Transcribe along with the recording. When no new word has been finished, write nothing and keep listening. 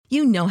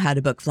You know how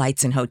to book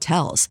flights and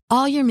hotels.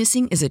 All you're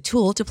missing is a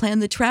tool to plan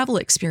the travel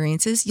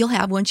experiences you'll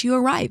have once you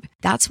arrive.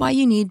 That's why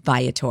you need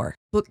Viator.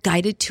 Book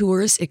guided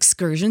tours,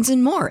 excursions,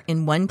 and more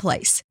in one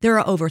place. There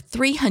are over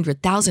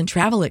 300,000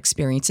 travel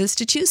experiences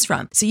to choose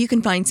from, so you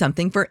can find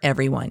something for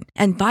everyone.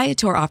 And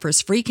Viator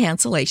offers free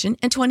cancellation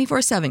and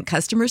 24/7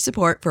 customer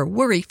support for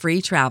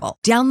worry-free travel.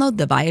 Download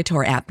the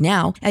Viator app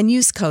now and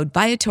use code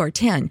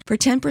Viator10 for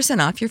 10%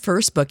 off your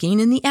first booking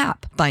in the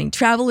app. Find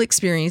travel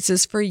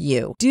experiences for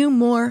you. Do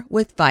more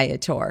with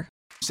Viator.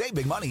 Save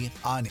big money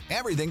on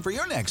everything for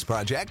your next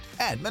project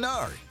at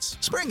Menards.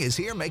 Spring is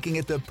here, making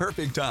it the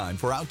perfect time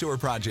for outdoor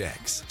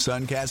projects.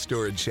 Suncast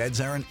storage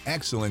sheds are an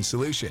excellent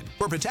solution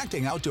for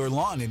protecting outdoor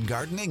lawn and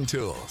gardening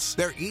tools.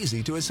 They're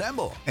easy to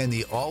assemble, and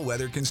the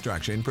all-weather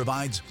construction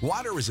provides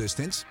water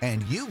resistance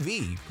and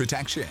UV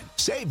protection.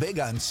 Save big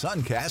on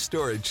Suncast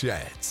storage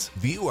sheds.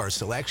 View our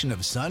selection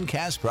of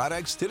Suncast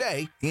products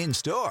today in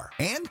store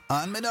and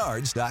on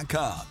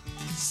Menards.com.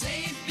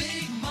 Save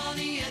big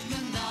money at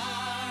Menards.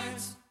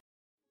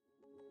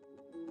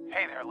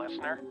 Hey there,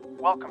 listener.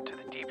 Welcome to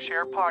the Deep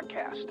Share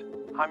Podcast.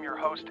 I'm your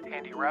host,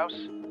 Andy Rouse,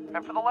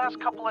 and for the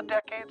last couple of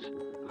decades,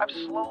 I've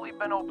slowly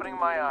been opening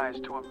my eyes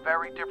to a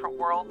very different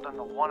world than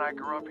the one I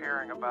grew up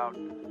hearing about.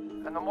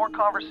 And the more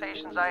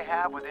conversations I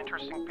have with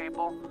interesting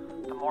people,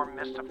 the more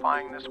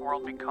mystifying this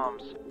world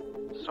becomes.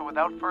 So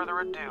without further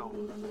ado,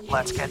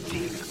 let's get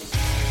deep.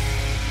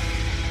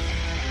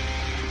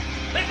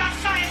 We've got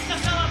science to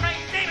celebrate!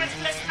 Demons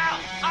bliss now!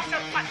 After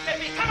Black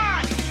Baby, come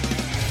on!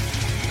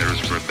 There is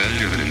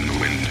rebellion in the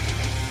wind.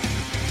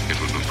 It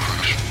will be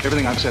crushed.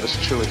 Everything I've said is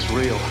true. It's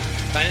real.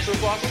 Dinosaur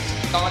fossils?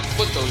 I'd like to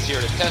put those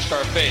here to test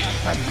our faith.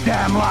 A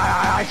damn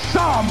lie. I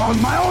saw them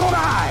with my own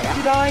eye.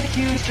 Did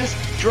IQs just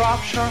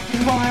drop sharply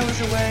while I was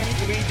away?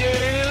 We did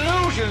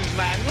illusions,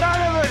 man.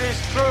 None of it is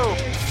true.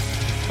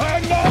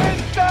 I'm not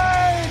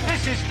insane.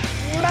 This is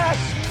mass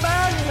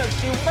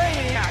madness, you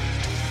maniac.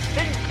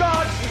 In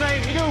God's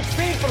name, you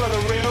people are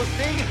the real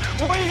thing.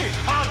 We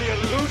are the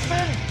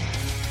illusion.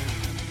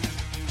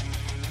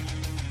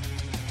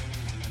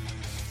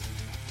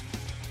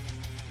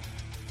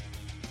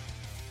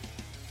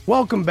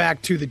 Welcome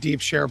back to the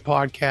Deep Share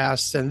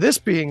Podcast, and this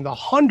being the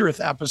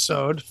 100th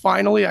episode,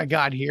 finally I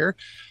got here.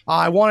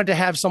 I wanted to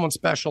have someone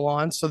special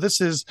on, so this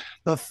is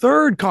the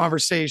third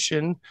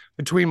conversation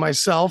between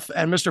myself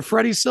and Mr.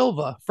 Freddy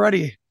Silva.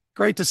 Freddy,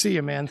 great to see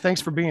you, man.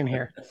 Thanks for being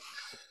here.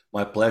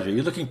 My pleasure.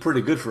 You're looking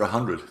pretty good for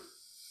 100.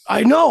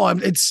 I know.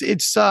 It's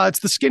the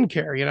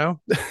skincare, you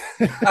know.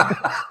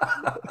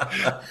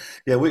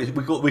 Yeah,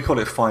 we call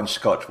it fine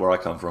Scotch where I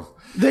come from.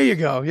 There you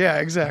go. Yeah,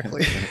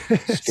 exactly.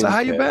 So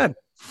how you been?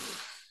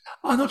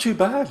 Oh, not too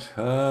bad.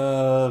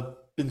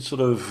 Been sort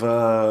of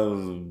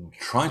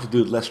trying to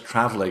do less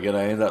traveling, and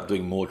I ended up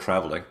doing more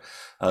traveling.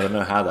 I don't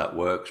know how that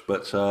works,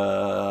 but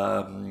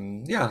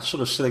yeah, sort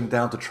of sitting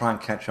down to try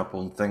and catch up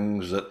on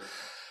things that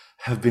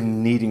have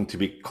been needing to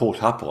be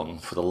caught up on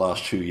for the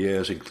last 2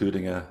 years,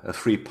 including a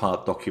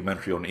 3-part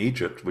documentary on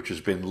Egypt, which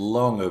has been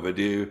long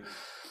overdue,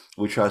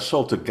 which I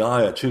sold to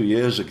Gaia 2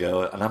 years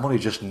ago, and I'm only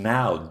just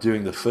now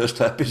doing the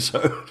first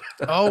episode.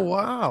 Oh,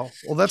 wow.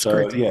 Well, that's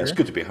great to hear. It's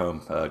good to be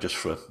home just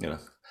for,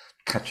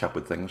 catch up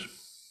with things.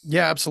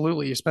 Yeah,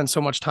 absolutely. You spend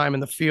so much time in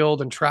the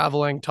field and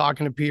traveling,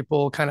 talking to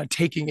people, kind of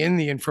taking in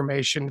the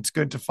information. It's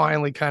good to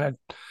finally kind of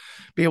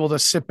be able to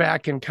sit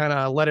back and kind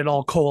of let it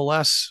all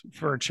coalesce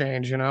for a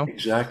change, you know?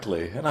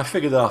 Exactly. And I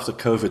figured after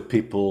COVID,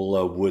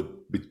 people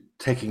would be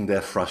taking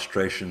their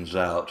frustrations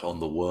out on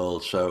the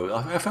world. So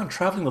I found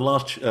traveling the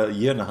last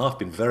year and a half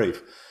been very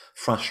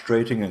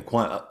frustrating and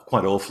quite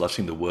awful. I've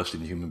seen the worst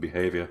in human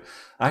behavior.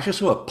 I actually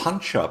saw a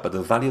punch-up at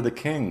the Valley of the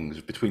Kings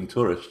between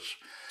tourists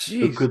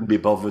who couldn't be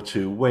bothered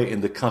to wait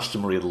in the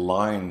customary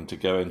line to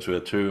go into a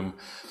tomb.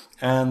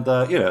 And,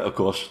 of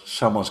course,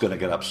 someone's going to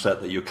get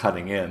upset that you're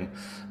cutting in.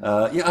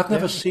 I've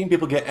never seen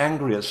people get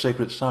angry at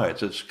sacred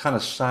sites. It's kind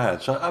of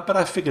sad. But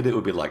I figured it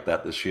would be like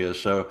that this year.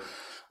 So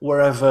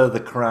wherever the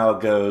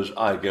crowd goes,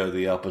 I go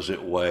the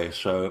opposite way.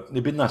 So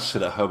it'd be nice to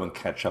sit at home and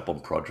catch up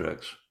on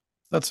projects.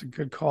 That's a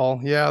good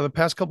call. Yeah, the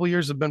past couple of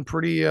years have been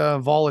pretty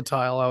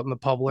volatile out in the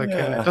public.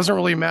 Yeah. And it doesn't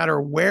really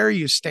matter where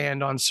you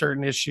stand on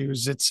certain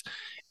issues. It's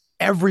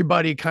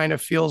everybody kind of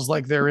feels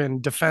like they're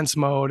in defense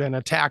mode and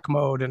attack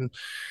mode and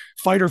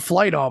fight or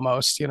flight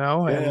almost, you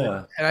know?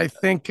 Yeah. And I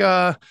think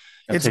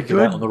it's good. It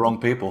out on the wrong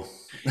people.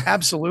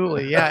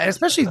 Absolutely. Yeah. And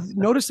especially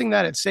noticing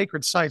that at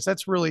sacred sites,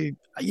 that's really,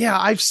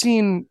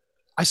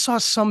 I saw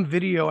some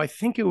video, I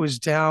think it was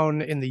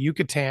down in the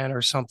Yucatan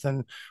or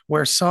something,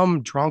 where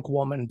some drunk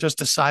woman just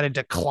decided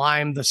to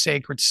climb the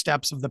sacred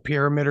steps of the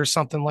pyramid or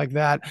something like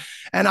that.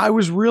 And I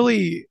was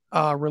really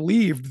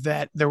relieved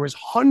that there was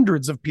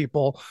hundreds of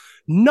people,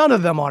 none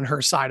of them on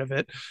her side of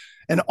it,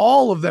 and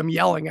all of them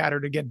yelling at her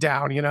to get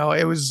down. You know,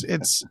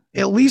 it's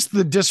at least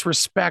the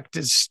disrespect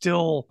is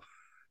still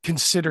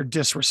considered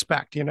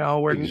disrespect, you know,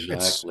 where exactly.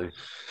 Actually,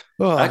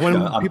 when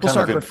I'm kind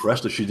of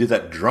impressed that she did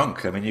that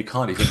drunk. I mean, you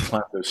can't even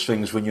climb those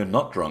things when you're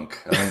not drunk.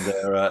 I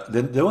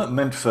mean, they weren't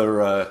meant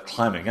for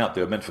climbing up.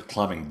 They were meant for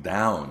climbing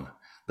down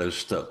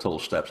those tall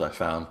steps, I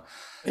found.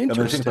 I mean, things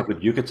Interesting. like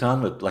with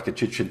Yucatan, like a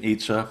Chichen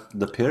Itza,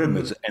 the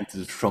pyramids Mm.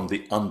 entered from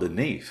the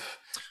underneath.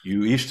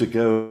 You used to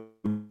go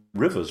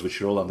rivers,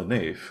 which are all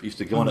underneath. You used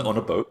to go on Mm.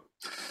 a boat,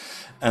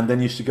 and then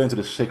you used to go into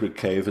the sacred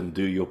cave and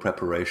do your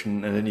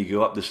preparation, and then you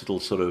go up this little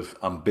sort of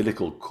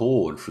umbilical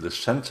cord through the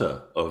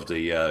center of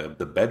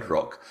the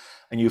bedrock,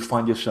 and you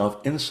find yourself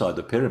inside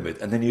the pyramid,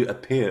 and then you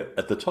appear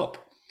at the top.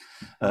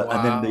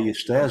 And then Wow. the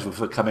stairs were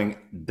for coming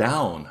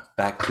down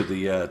back to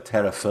the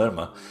terra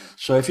firma.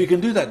 So if you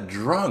can do that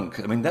drunk,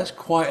 I mean, that's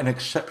quite an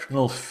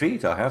exceptional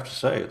feat, I have to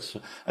say.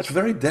 That's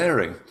very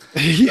daring.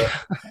 Yeah.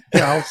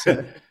 Yeah, I'll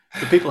say.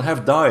 The people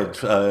have died,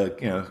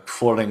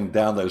 falling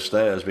down those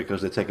stairs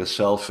because they take a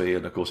selfie,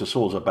 and of course, it's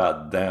all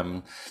about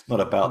them,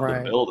 not about the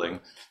Right. building.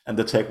 And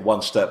they take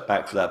one step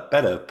back for that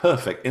better,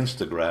 perfect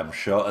Instagram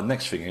shot, and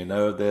next thing you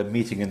know, they're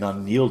meeting an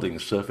unyielding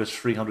surface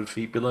 300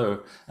 feet below,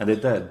 and they're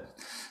dead.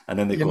 And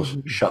then they, of course,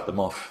 You, shut them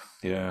off.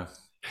 Yeah.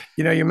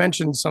 you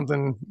mentioned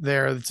something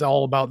there that's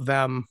all about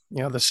them,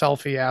 the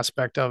selfie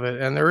aspect of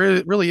it. And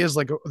really is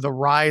like the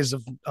rise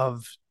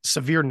of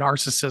severe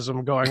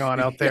narcissism going on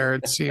out there,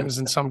 it seems,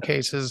 in some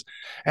cases.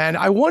 And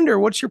I wonder,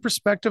 what's your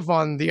perspective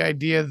on the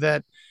idea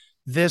that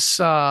this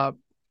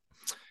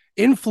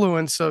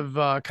influence of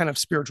kind of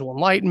spiritual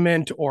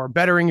enlightenment or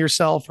bettering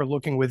yourself or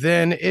looking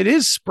within, it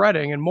is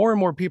spreading and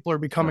more people are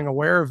Yeah. becoming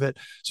aware of it.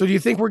 So do you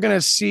think we're going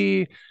to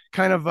see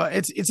kind of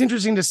it's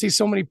interesting to see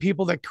so many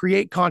people that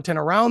create content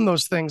around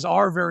those things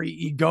are very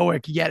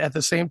egoic, yet at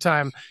the same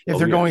time, if Oh,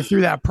 they're going yes.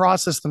 through that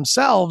process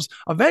themselves,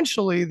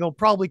 eventually they'll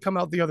probably come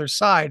out the other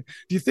side.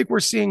 Do you think we're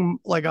seeing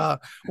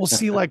we'll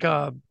see like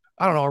a,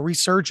 I don't know, a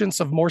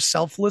resurgence of more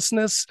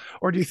selflessness,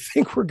 or do you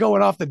think we're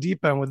going off the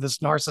deep end with this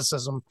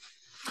narcissism?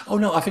 Oh,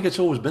 no, I think it's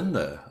always been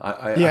there.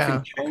 I Yeah.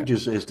 think change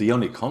is the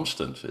only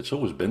constant. It's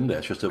always been there.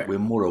 It's just that Okay. we're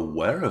more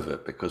aware of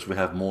it because we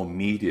have more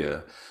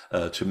media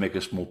to make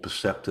us more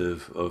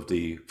perceptive of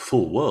the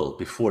full world.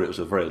 Before it was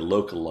a very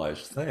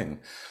localized thing.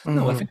 No, I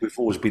Mm-hmm. think we've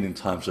always been in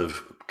times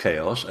of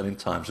chaos and in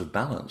times of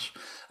balance.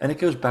 And it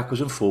goes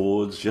backwards and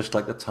forwards, just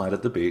like the tide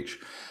at the beach.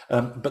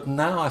 But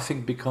now I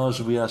think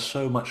because we are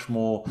so much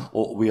more,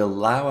 or we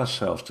allow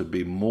ourselves to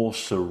be more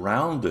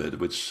surrounded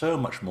with so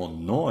much more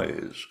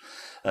noise,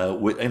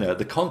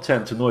 the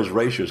content to noise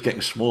ratio is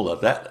getting smaller.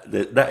 That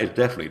is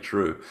definitely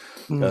true,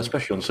 Mm.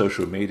 especially on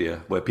social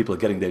media, where people are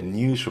getting their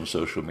news from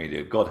social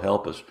media. God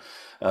help us.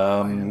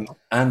 I know.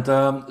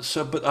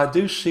 But I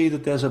do see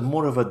that there's a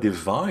more of a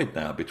divide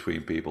now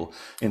between people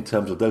in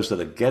terms of those that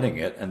are getting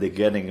it and they're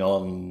getting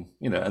on,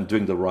 and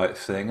doing the right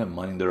thing and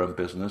minding their own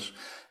business.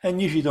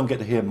 And usually you don't get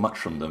to hear much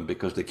from them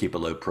because they keep a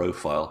low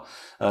profile.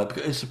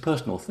 Because it's a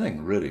personal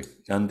thing, really.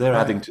 And they're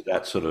Right. adding to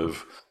that sort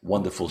of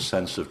wonderful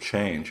sense of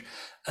change.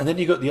 And then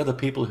you got the other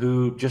people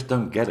who just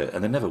don't get it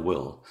and they never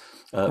will.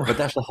 But Right.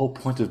 that's the whole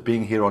point of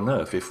being here on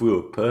Earth. If we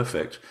were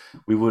perfect,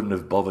 we wouldn't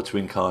have bothered to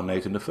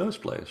incarnate in the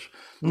first place.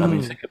 I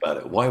mean, Mm. think about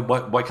it.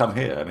 Why come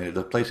here? I mean,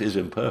 the place is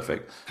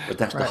imperfect, but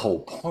that's the Right. whole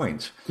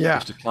point, Yeah.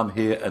 is to come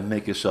here and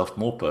make yourself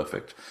more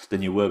perfect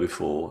than you were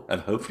before,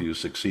 and hopefully you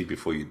succeed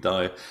before you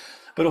die,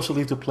 but also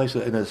leave the place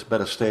in a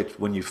better state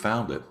when you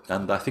found it.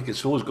 And I think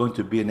it's always going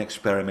to be an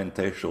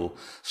experimental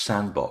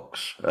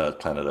sandbox,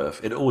 planet Earth.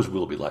 It always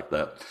will be like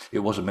that. It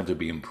wasn't meant to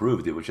be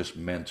improved. It was just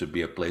meant to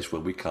be a place where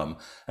we come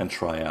and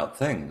try out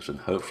things,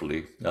 and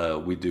hopefully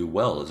we do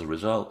well as a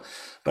result.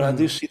 But I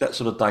do Mm. see that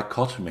sort of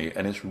dichotomy,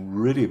 and it's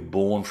really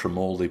born from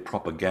all the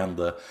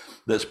propaganda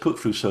that's put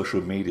through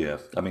social media.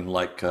 I mean,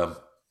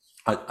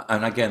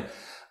 and again,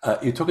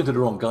 you're talking to the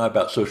wrong guy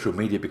about social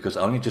media because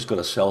I only just got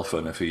a cell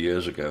phone a few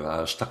years ago.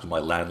 I was stuck with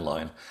my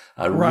landline.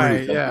 I really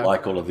Right. don't Yeah.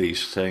 like all of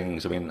these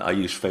things. I mean, I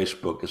use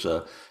Facebook as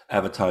a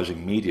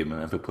advertising medium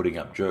and for putting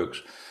up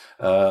jokes.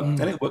 And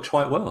Mm. it works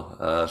quite well.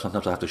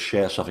 Sometimes I have to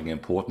share something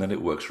important and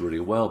it works really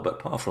well. But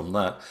apart from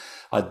that,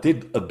 I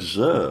did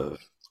observe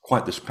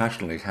quite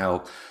dispassionately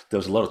how there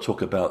was a lot of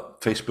talk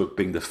about Facebook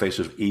being the face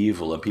of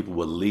evil and people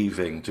were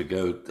leaving to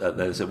go.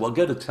 They said, well,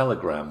 go to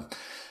Telegram.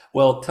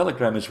 Well,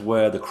 Telegram is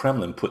where the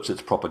Kremlin puts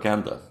its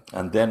propaganda.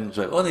 And then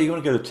say, oh, no, you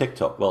want to go to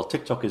TikTok? Well,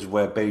 TikTok is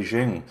where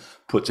Beijing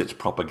puts its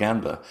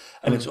propaganda.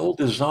 And it's Mm. all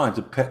designed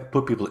to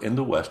put people in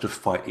the West to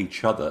fight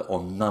each other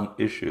on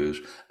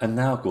non-issues. And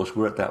now, of course,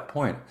 we're at that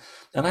point.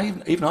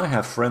 And even I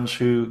have friends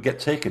who get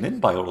taken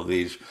in by all of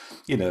these,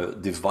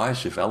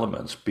 divisive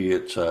elements, be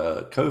it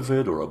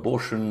COVID or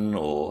abortion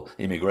or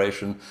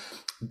immigration,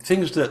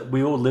 things that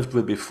we all lived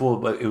with before,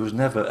 but it was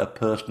never a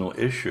personal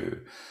issue.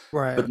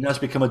 Right. But now it's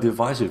become a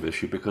divisive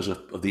issue because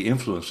of the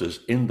influences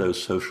in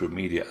those social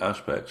media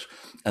aspects.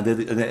 And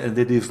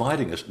they're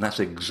dividing us. And that's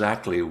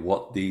exactly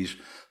what these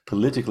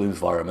political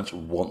environments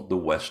want the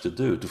West to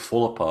do, to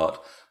fall apart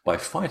by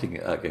fighting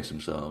against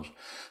themselves.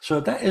 So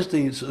that is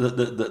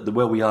the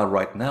where we are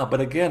right now.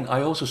 But again,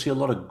 I also see a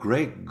lot of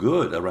great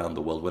good around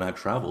the world when I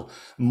travel,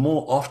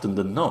 more often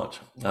than not,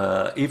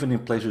 even in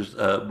places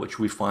which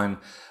we find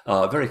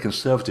very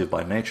conservative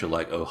by nature,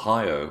 like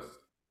Ohio.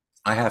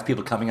 I have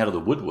people coming out of the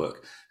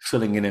woodwork,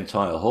 filling in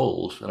entire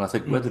holes. And I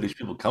think, where Mm. did these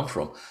people come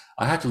from?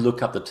 I had to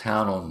look up the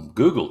town on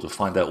Google to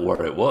find out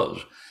where it was.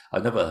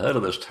 I'd never heard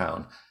of this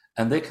town.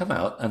 and they come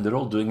out and they're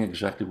all doing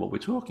exactly what we're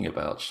talking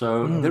about.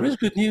 So there Mm. is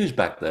good news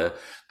back there,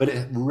 but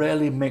it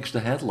rarely makes the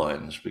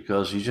headlines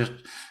because you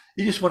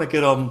just want to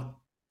get on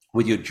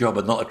with your job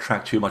and not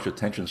attract too much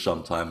attention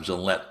sometimes,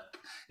 and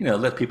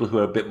let people who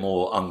are a bit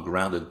more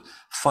ungrounded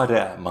fight it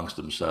out amongst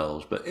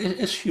themselves. But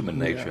it's human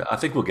nature. Yeah. I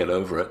think we'll get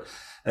over it.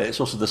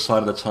 It's also the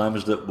sign of the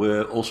times that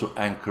we're also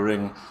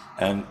anchoring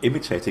and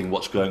imitating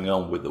what's going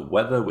on with the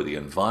weather, with the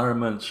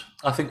environment.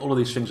 I think all of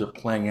these things are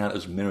playing out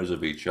as mirrors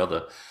of each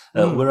other.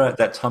 We're at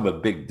that time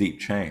of big, deep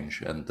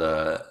change. And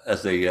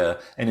as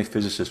any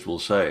physicist will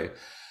say,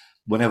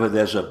 whenever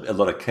there's a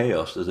lot of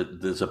chaos,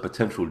 there's a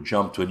potential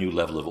jump to a new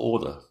level of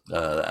order.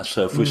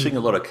 So if we're seeing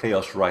a lot of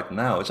chaos right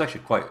now, it's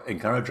actually quite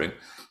encouraging,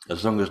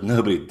 as long as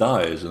nobody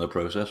dies in the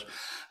process.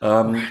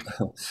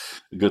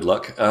 Good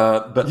luck.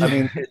 But I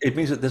mean, it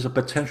means that there's a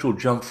potential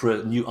jump for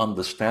a new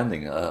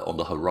understanding on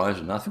the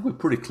horizon. I think we're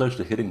pretty close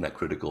to hitting that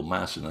critical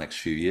mass in the next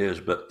few years,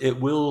 but it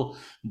will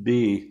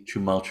be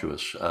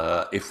tumultuous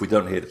if we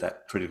don't hit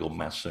that critical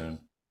mass soon.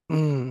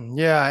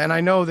 Yeah, and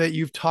I know that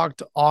you've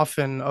talked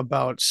often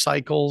about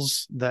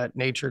cycles that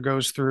nature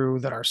goes through,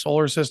 that our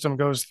solar system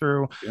goes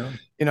through,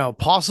 Yeah.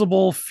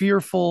 possible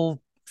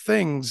fearful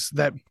things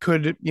that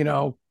could,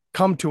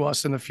 come to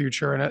us in the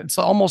future. And it's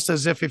almost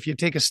as if you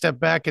take a step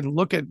back and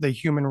look at the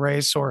human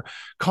race or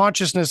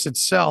consciousness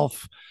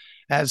itself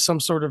as some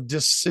sort of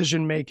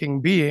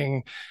decision-making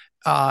being,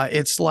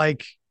 it's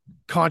like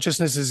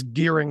consciousness is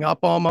gearing up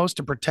almost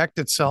to protect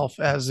itself,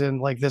 as in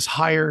like this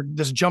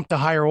jump to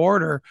higher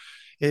order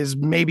is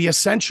maybe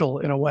essential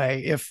in a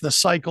way. If the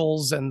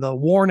cycles and the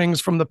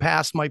warnings from the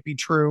past might be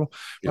true,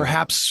 Yeah.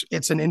 perhaps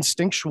it's an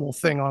instinctual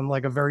thing on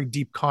like a very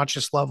deep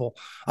conscious level.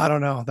 I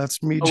don't know.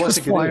 That's me Oh, I just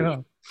think it flying is.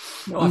 up.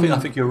 No, I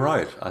think you're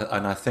right,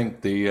 and I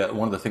think the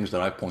one of the things that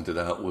I pointed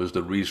out was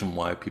the reason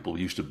why people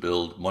used to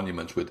build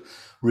monuments with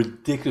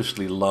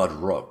ridiculously large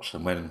rocks,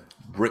 and when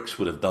bricks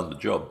would have done the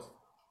job.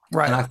 And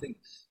Right. I think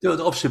they were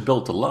obviously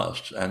built to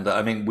last. And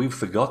I mean, we've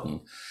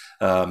forgotten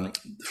for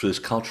this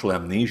cultural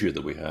amnesia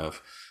that we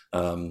have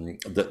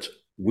that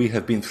we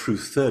have been through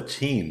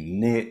 13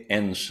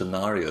 near-end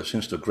scenarios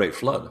since the Great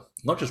Flood.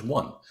 Not just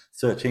one,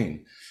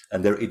 13.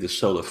 And they're either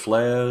solar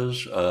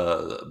flares,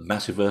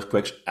 massive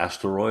earthquakes,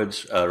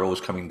 asteroids are always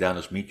coming down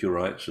as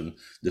meteorites and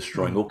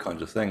destroying all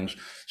kinds of things.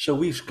 So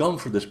we've gone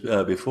through this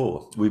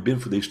before. We've been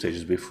through these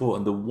stages before.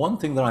 And the one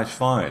thing that I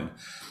find,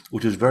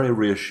 which is very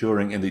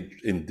reassuring in the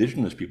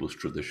indigenous people's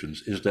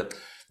traditions, is that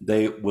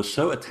they were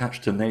so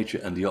attached to nature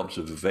and the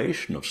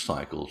observation of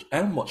cycles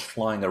and what's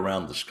flying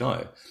around the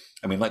sky.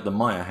 I mean, like the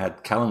Maya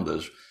had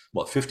calendars,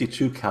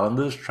 52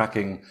 calendars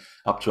tracking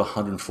up to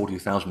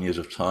 140,000 years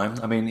of time.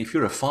 I mean, if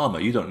you're a farmer,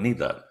 you don't need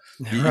that.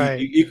 Right.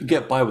 You can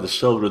get by with the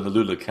solar and the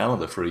lunar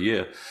calendar for a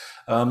year.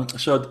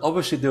 So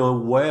obviously they're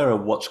aware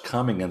of what's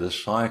coming in the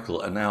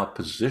cycle and our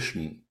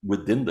position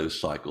within those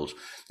cycles.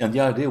 And the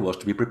idea was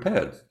to be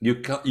prepared. You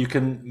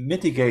can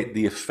mitigate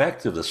the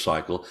effect of the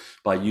cycle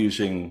by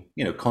using,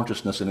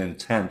 consciousness and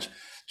intent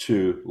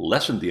to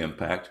lessen the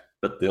impact,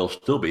 but they'll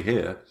still be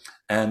here.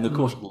 And of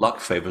course, luck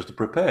favors the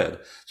prepared.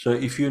 So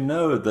if you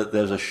know that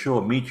there's a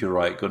sure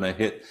meteorite going to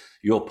hit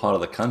your part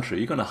of the country,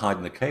 you're going to hide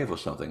in a cave or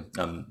something.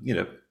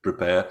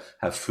 Prepare,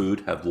 have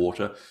food, have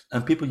water.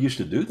 And people used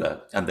to do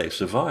that, and they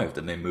survived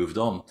and they moved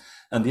on.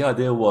 And the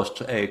idea was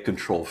to A,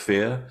 control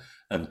fear,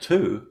 and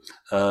two,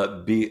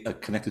 be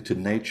connected to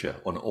nature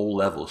on all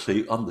levels. So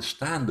you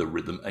understand the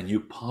rhythm and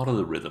you're part of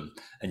the rhythm,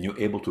 and you're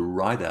able to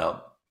ride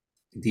out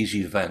these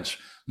events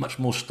much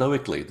more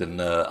stoically than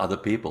other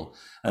people,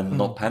 and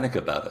not panic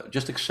about it.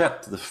 Just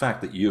accept the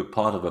fact that you're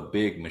part of a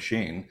big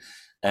machine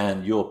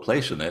and your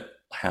place in it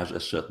has a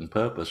certain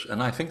purpose.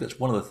 And I think that's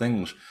one of the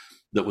things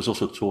that was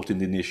also taught in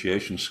the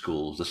initiation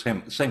schools, the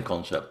same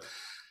concept.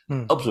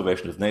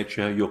 Observation of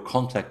nature, your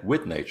contact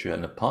with nature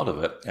and a part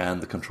of it,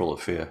 and the control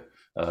of fear.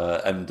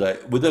 And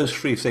with those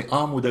three things,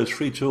 armed with those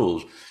three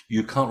tools,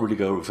 you can't really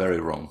go very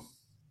wrong.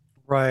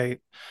 Right.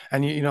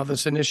 And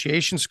this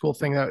initiation school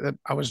thing that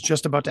I was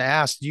just about to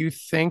ask, do you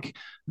think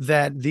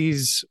that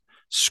these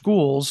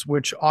schools,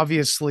 which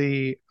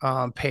obviously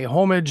pay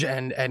homage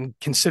and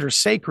consider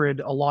sacred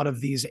a lot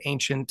of these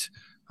ancient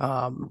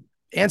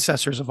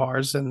ancestors of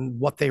ours and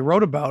what they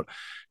wrote about,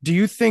 do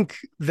you think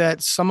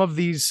that some of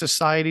these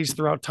societies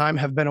throughout time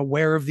have been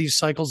aware of these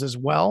cycles as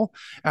well?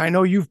 And I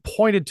know you've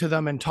pointed to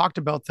them and talked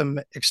about them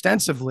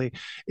extensively.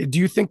 Do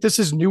you think this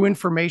is new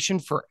information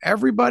for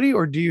everybody,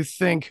 or do you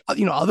think,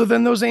 other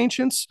than those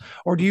ancients,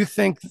 or do you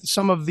think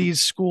some of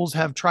these schools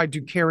have tried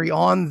to carry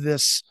on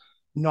this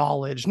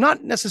knowledge,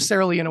 not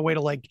necessarily in a way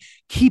to like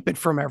keep it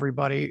from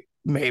everybody,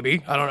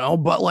 maybe, I don't know,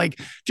 but like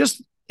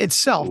just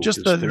itself,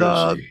 just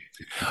the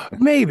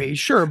maybe,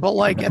 sure, but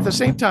like at the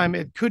same time,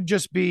 it could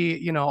just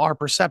be our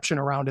perception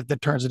around it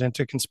that turns it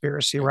into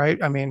conspiracy,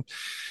 right? I mean,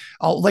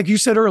 like you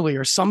said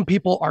earlier, some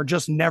people are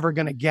just never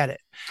going to get it,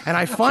 and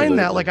I find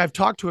that, like, I've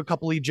talked to a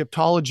couple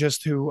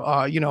Egyptologists who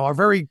are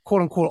very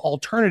quote unquote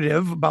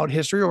alternative about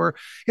history, or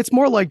it's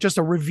more like just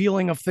a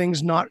revealing of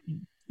things not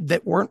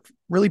that weren't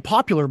really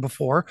popular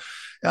before,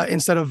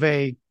 instead of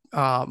a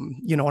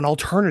an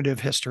alternative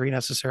history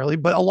necessarily,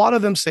 but a lot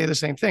of them say the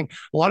same thing.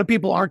 A lot of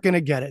people aren't going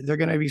to get it. They're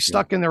going to be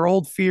stuck in their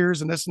old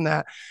fears and this and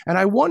that. And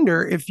I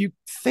wonder if you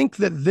think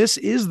that this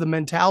is the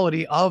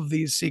mentality of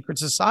these secret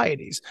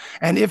societies,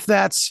 and if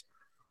that's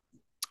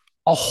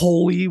a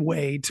holy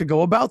way to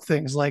go about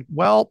things. Like,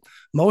 well,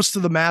 most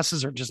of the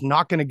masses are just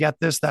not going to get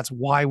this. That's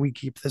why we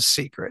keep this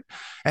secret.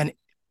 And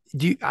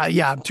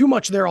I'm too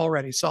much there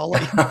already, so I'll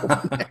let you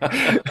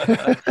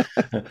know.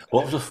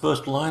 What was the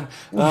first line?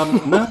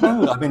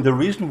 No. I mean, the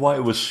reason why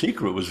it was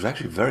secret was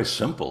actually very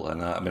simple.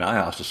 And I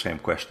asked the same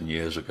question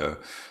years ago.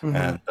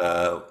 And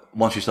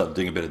once you start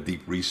doing a bit of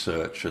deep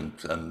research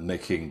and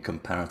making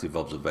comparative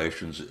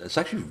observations, it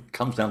actually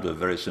comes down to a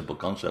very simple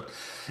concept.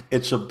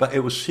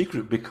 It was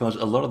secret because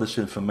a lot of this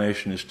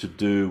information is to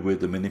do with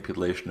the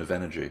manipulation of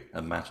energy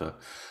and matter.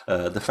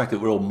 The fact that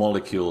we're all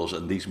molecules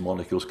and these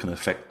molecules can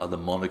affect other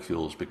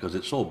molecules because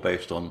it's all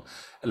based on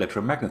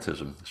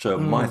electromagnetism. So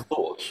my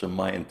thoughts and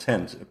my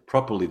intent,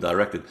 properly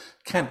directed,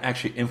 can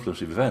actually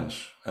influence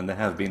events. And there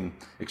have been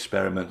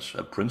experiments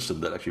at Princeton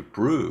that actually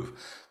prove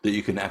that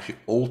you can actually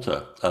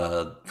alter,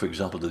 for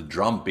example, the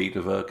drum beat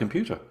of a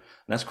computer.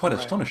 And that's quite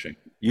astonishing,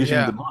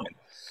 using the mind.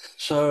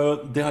 So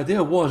the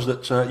idea was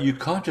that you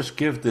can't just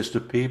give this to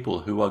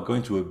people who are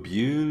going to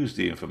abuse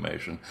the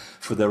information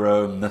for their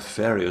own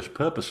nefarious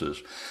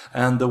purposes.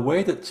 And the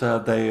way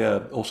that they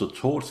also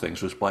taught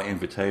things was by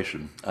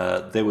invitation.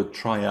 They would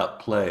try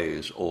out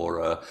plays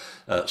or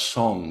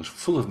songs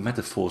full of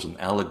metaphors and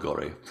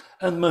allegory.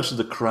 And most of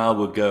the crowd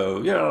would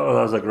go, yeah,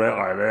 that's a great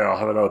idea, I'll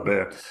have another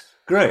beer.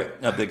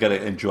 Great. They get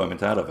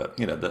enjoyment out of it.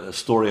 You know, the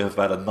story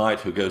about a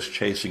knight who goes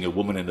chasing a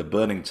woman in a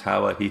burning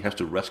tower. He has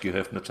to rescue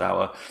her from the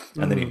tower,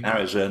 and then he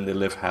marries her, and they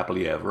live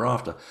happily ever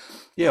after.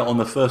 Yeah, on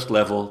the first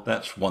level,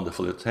 that's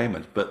wonderful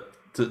entertainment. But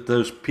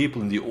those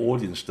people in the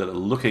audience that are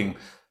looking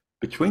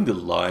between the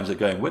lines are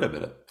going, wait a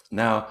minute.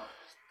 Now,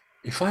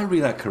 if I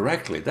read that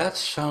correctly, that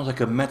sounds like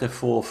a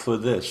metaphor for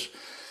this.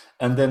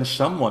 And then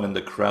someone in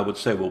the crowd would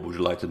say, well, would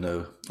you like to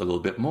know a little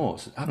bit more?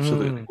 Said,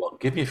 absolutely. Well,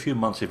 give me a few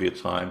months of your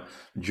time,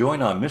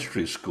 join our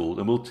mystery school,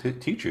 and we'll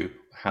teach you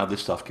how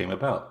this stuff came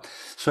about.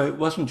 So it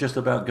wasn't just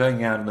about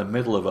going out in the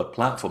middle of a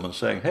platform and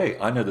saying, hey,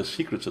 I know the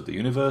secrets of the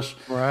universe.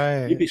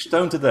 Right. You'd be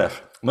stoned to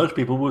death. Most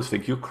people would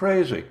think you're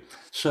crazy.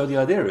 So the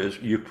idea is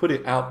you put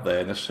it out there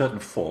in a certain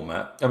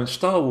format. I mean,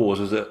 Star Wars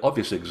is an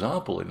obvious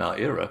example in our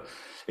era.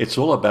 It's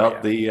all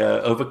about the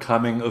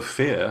overcoming of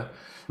fear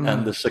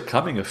and the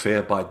succumbing of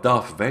fear by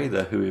Darth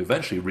Vader, who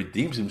eventually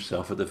redeems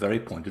himself at the very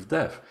point of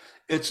death.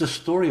 It's a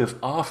story of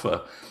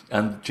Arthur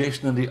and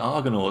Jason and the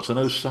Argonauts and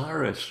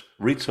Osiris,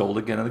 retold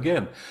again and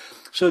again.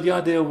 So the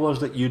idea was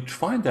that you'd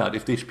find out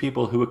if these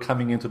people who were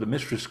coming into the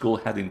mystery school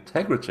had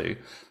integrity,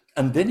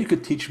 and then you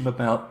could teach them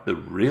about the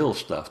real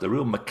stuff, the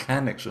real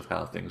mechanics of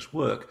how things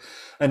work.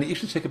 And it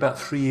used to take about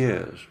 3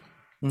 years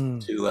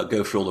to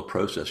go through all the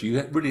process.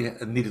 You really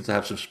needed to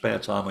have some spare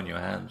time on your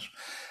hands.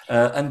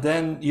 And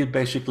then you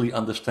basically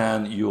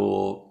understand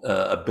your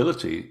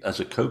ability as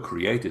a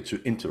co-creator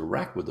to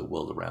interact with the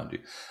world around you.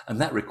 And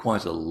that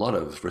requires a lot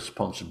of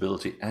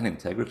responsibility and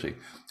integrity.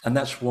 And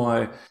that's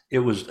why it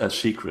was a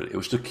secret. It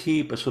was to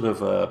keep a sort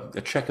of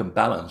a check and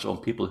balance on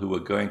people who were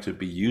going to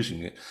be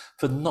using it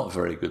for not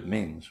very good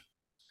means.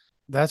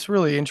 That's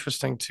really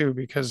interesting too,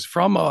 because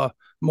from a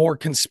more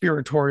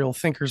conspiratorial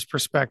thinker's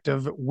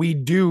perspective, we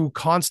do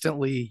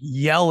constantly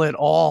yell it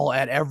all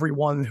at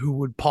everyone who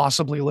would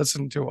possibly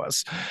listen to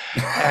us.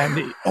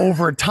 And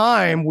over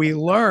time, we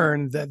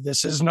learn that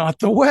this is not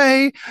the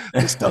way.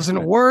 This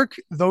doesn't work.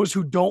 Those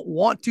who don't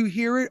want to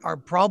hear it are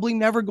probably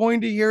never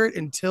going to hear it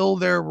until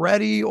they're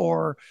ready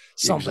or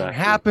something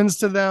happens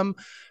to them.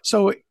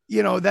 So,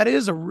 that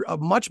is a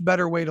much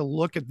better way to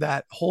look at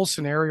that whole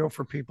scenario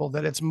for people,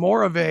 that it's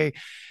more of a,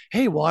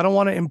 hey, well, I don't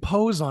want to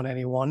impose on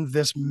anyone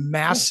this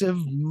massive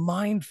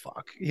mind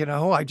fuck.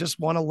 I just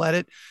want to let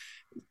it,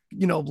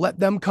 let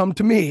them come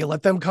to me,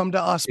 let them come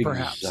to us,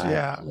 perhaps.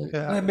 Exactly.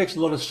 Yeah. And it makes a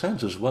lot of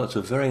sense as well. It's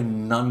a very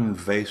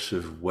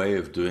non-invasive way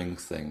of doing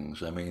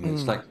things. I mean,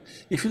 it's like,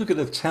 if you look at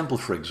a temple,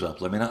 for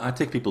example, I mean, I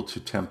take people to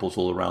temples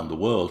all around the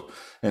world,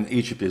 and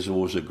Egypt is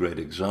always a great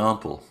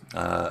example.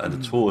 And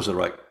the tours are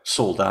like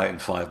sold out in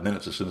 5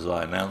 minutes as soon as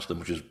I announce them,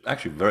 which is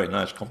actually a very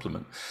nice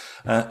compliment.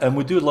 And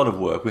we do a lot of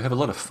work. We have a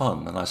lot of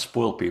fun, and I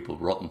spoil people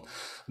rotten.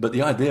 But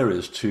the idea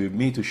is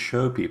to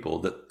show people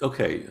that,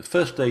 okay, the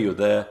first day you're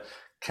there,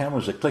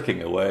 cameras are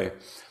clicking away,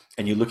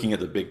 and you're looking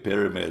at the big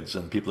pyramids,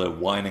 and people are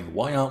whining,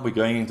 why aren't we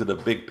going into the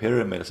big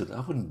pyramid? I said,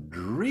 I wouldn't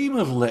dream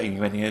of letting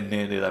you in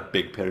near that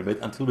big pyramid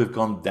until we've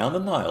gone down the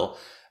Nile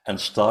and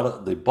start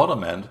at the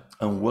bottom end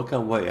and work our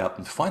way up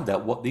and find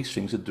out what these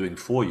things are doing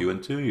for you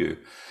and to you.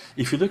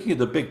 If you're looking at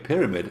the big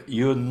pyramid,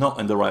 you're not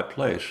in the right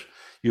place.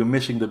 You're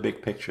missing the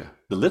big picture.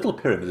 The little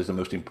pyramid is the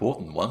most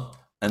important one.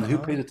 And who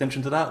pays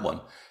attention to that one?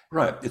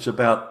 Right. It's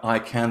about eye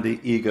candy,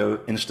 ego,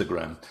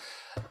 Instagram.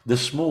 The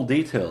small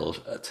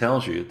details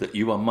tells you that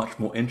you are much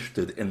more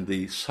interested in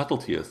the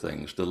subtlety of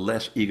things, the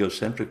less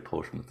egocentric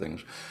portion of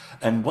things.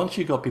 And once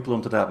you got people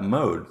onto that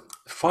mode,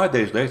 5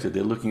 days later,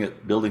 they're looking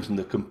at buildings in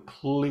a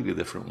completely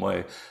different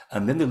way.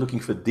 And then they're looking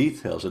for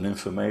details and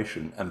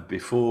information. And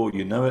before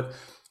you know it,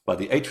 by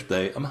the 8th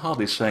day, I'm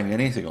hardly saying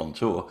anything on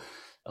tour.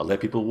 I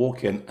let people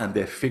walk in and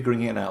they're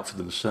figuring it out for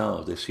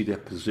themselves. They see their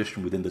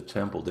position within the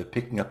temple. They're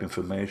picking up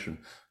information,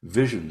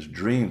 visions,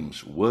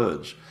 dreams,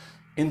 words,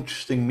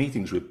 interesting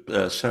meetings with,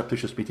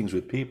 surreptitious meetings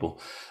with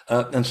people.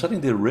 And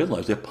suddenly they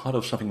realize they're part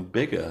of something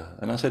bigger.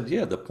 And I said,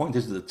 yeah, the point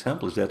is that the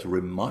temple is there to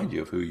remind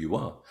you of who you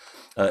are.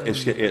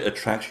 It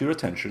attracts your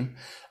attention,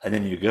 and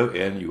then you go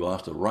in, you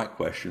ask the right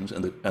questions,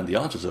 and the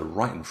answers are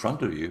right in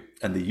front of you,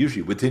 and they're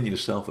usually within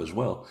yourself as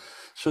well.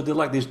 So they're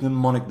like these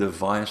mnemonic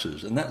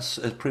devices, and that's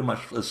pretty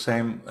much the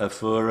same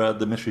for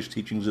the mysteries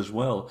teachings as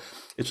well.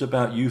 It's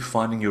about you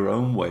finding your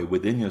own way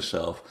within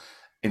yourself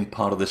in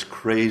part of this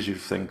crazy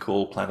thing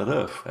called planet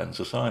Earth and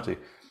society.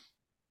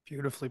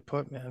 Beautifully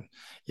put, man.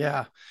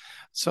 Yeah.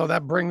 So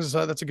that brings,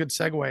 that's a good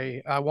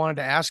segue. I wanted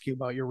to ask you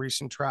about your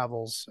recent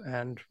travels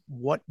and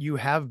what you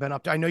have been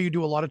up to. I know you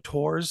do a lot of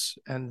tours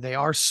and they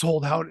are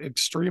sold out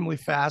extremely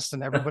fast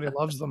and everybody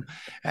loves them.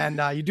 And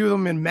you do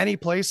them in many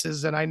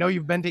places. And I know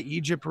you've been to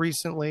Egypt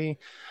recently.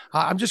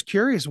 I'm just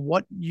curious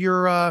what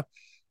you're,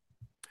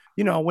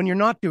 when you're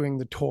not doing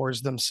the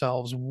tours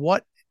themselves,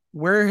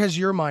 where has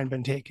your mind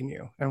been taking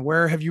you and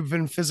where have you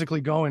been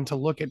physically going to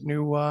look at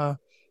new,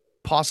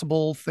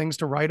 possible things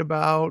to write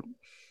about,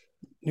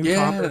 new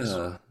topics?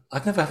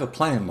 I'd never have a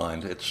plan in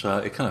mind. It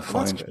kind of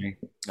finds me.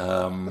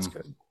 That's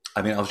good.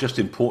 I mean, I was just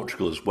in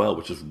Portugal as well,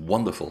 which is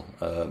wonderful.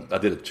 I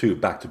did 2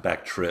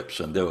 back-to-back trips,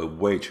 and they were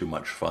way too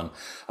much fun.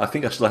 I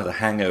think I still had a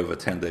hangover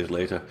 10 days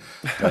later.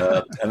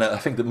 And I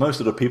think that most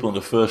of the people on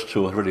the first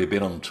tour had already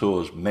been on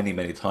tours many,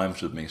 many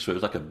times with me, so it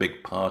was like a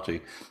big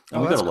party.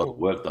 And we got a lot of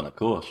work done, of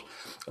course.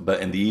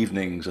 But in the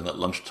evenings and at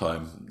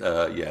lunchtime,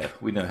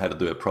 we know how to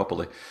do it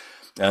properly.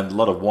 And a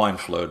lot of wine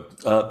flowed.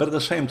 But at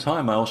the same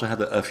time, I also had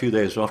a few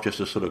days off just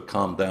to sort of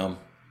calm down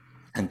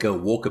and go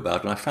walk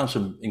about. And I found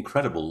some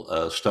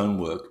incredible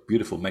stonework,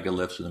 beautiful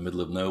megaliths in the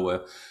middle of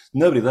nowhere.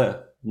 Nobody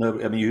there.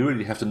 Nobody, I mean, you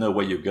really have to know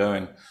where you're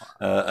going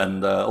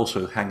and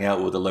also hang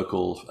out with the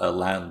local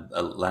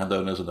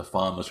landowners and the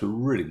farmers who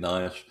are really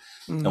nice.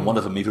 Mm-hmm. And one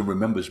of them even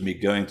remembers me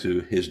going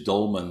to his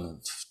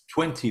dolmen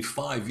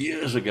 25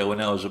 years ago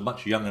when I was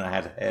much younger and I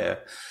had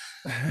hair.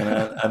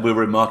 And we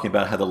were remarking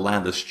about how the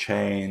land has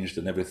changed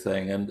and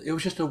everything, and it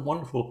was just a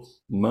wonderful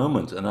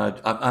moment. And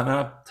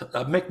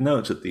I make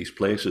notes at these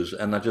places,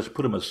 and I just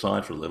put them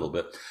aside for a little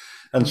bit.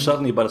 And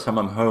suddenly, by the time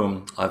I'm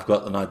home, I've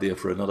got an idea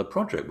for another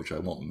project, which I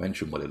won't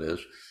mention what it is.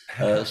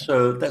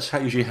 So that's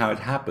usually how it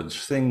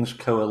happens. Things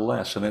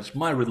coalesce, and it's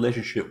my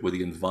relationship with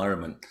the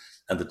environment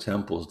and the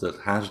temples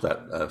that has that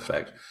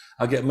effect.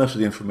 I get most of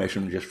the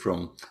information just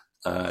from,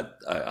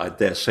 I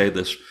dare say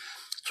this,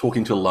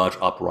 talking to large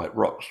upright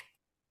rocks.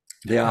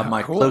 They are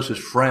my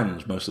closest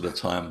friends most of the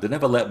time. They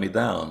never let me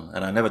down,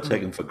 and I never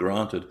take them for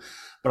granted.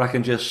 But I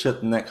can just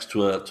sit next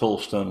to a tall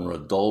stone or a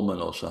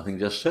dolmen or something,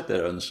 just sit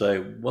there and say,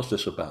 what's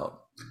this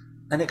about?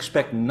 And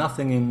expect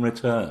nothing in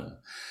return.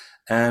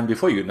 And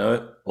before you know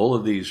it, all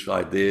of these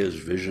ideas,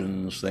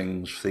 visions,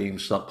 things,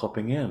 themes start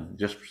popping in.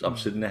 Just I'm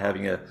sitting there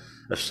having a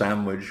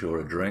sandwich or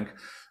a drink.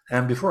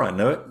 And before I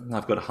know it,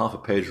 I've got a half a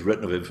page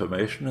written of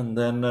information, and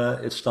then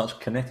it starts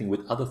connecting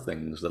with other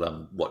things that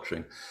I'm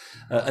watching.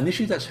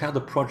 Initially, that's how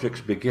the projects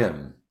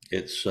begin.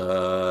 It's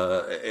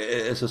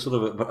a sort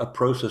of a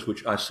process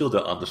which I still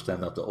don't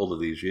understand after all of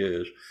these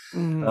years.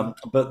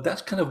 But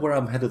that's kind of where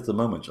I'm headed at the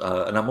moment.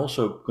 And I'm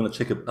also going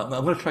to I'm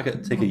going to try to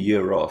take a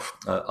year off.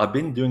 I've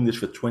been doing this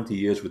for 20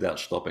 years without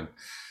stopping.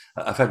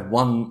 I've had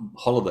one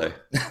holiday,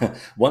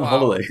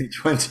 holiday in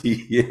 20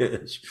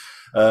 years.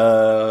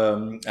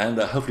 And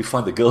hopefully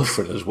find a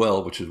girlfriend as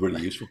well, which is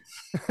really useful.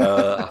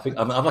 I think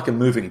I'm like a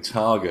moving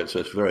target, so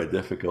it's very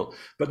difficult.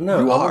 But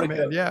no, you are,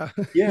 man.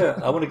 Yeah,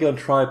 I want to go and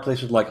try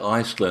places like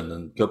Iceland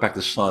and go back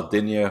to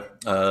Sardinia,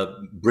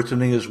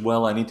 Brittany as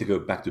well. I need to go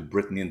back to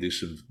Brittany and do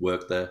some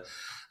work there,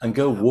 and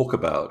go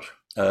walkabout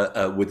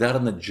without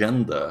an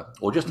agenda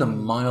or just a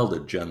mild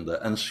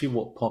agenda and see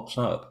what pops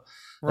up.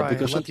 Right,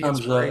 because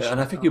sometimes, and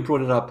I think you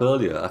brought it up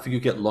earlier, I think you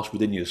get lost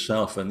within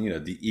yourself, and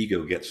the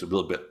ego gets a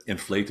little bit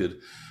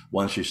inflated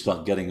once you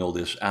start getting all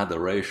this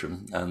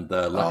adoration. And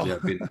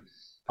luckily,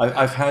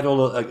 I've had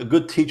all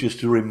good teachers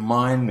to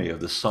remind me of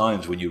the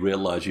signs when you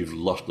realize you've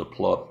lost the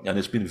plot, and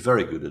it's been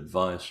very good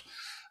advice.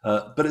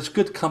 But it's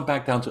good to come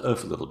back down to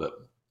earth a little bit.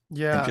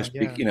 Yeah, and just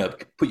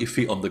put your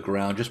feet on the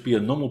ground, just be a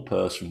normal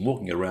person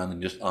walking around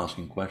and just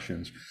asking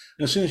questions.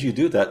 And as soon as you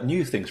do that,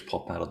 new things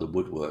pop out of the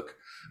woodwork.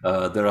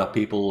 There are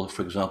people,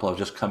 for example, I was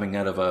just coming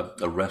out of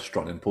a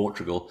restaurant in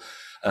Portugal,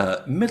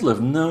 middle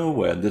of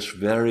nowhere, in this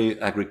very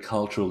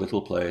agricultural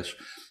little place.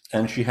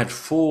 And she had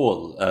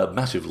 4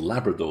 massive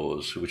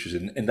Labradors, which is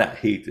in that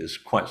heat is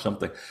quite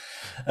something.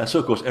 So,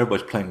 of course,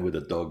 everybody's playing with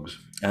the dogs.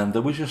 And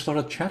we just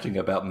started chatting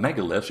about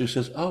megaliths. She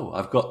says,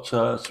 I've got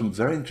some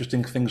very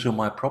interesting things on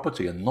my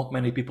property, and not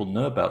many people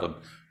know about them,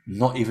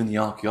 not even the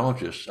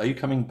archaeologists. Are you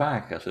coming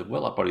back? I said,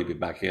 well, I'll probably be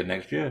back here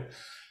next year.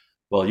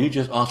 Well, you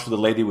just ask for the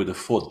lady with the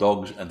 4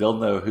 dogs, and they'll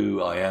know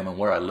who I am and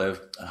where I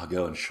live, and I'll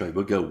go and show you.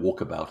 We'll go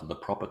walk about on the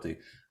property,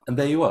 and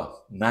there you are.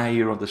 Now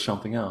you're onto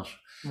something else.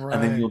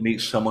 And then Right. you'll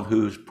meet someone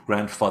whose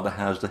grandfather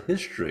has the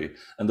history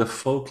and the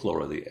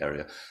folklore of the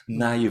area.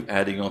 Now you're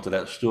adding on to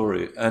that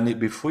story. And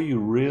before you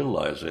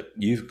realize it,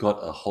 you've got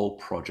a whole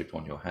project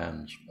on your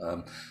hands.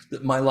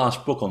 My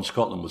last book on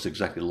Scotland was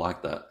exactly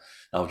like that.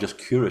 I was just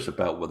curious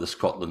about where the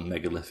Scotland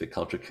megalithic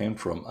culture came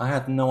from. I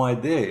had no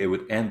idea it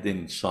would end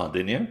in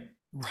Sardinia.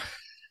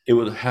 It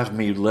would have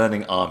me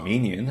learning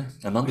Armenian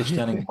and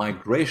understanding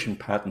migration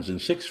patterns in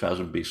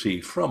 6000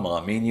 BC from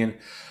Armenian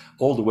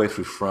all the way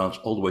through France,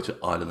 all the way to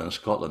Ireland and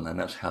Scotland, and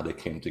that's how they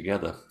came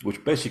together,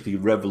 which basically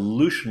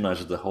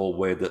revolutionizes the whole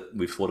way that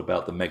we thought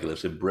about the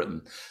megaliths in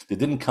Britain. They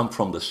didn't come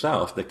from the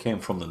south, they came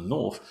from the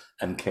north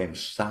and came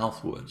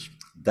southwards.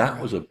 That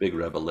was a big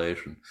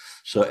revelation.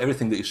 So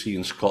everything that you see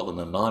in Scotland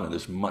and Ireland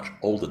is much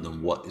older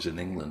than what is in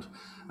England.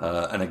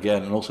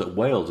 And also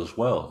Wales as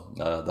well,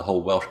 the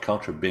whole Welsh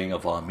culture being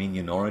of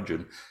Armenian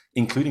origin,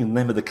 including the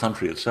name of the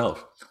country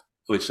itself.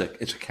 It's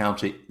a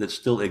county that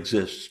still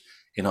exists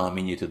in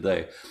Armenia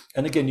today.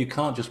 And again, you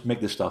can't just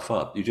make this stuff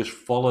up. You just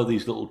follow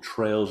these little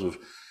trails of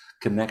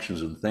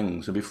connections and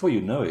things, and before you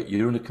know it,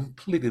 you're in a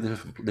completely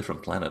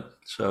different planet.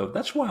 So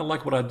that's why I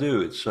like what I do.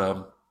 It's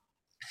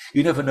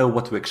you never know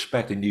what to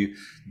expect, and you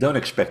don't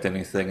expect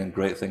anything, and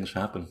great things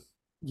happen.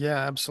 Yeah,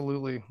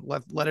 absolutely.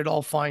 Let it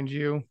all find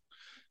you.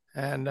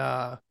 And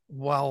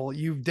well,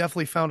 you've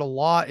definitely found a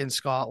lot in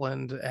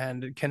Scotland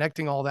and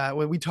connecting all that.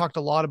 We talked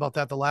a lot about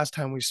that the last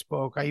time we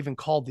spoke. I even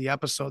called the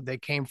episode "They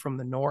Came from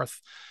the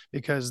North"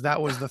 because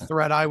that was the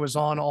thread I was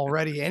on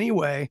already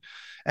anyway.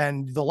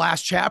 And the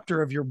last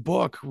chapter of your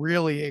book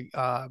really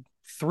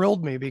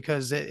thrilled me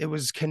because it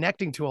was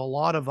connecting to a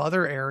lot of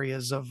other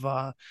areas of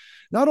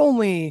not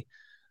only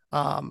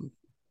um,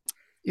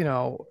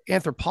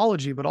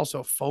 anthropology, but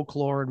also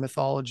folklore and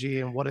mythology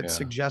and what it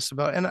suggests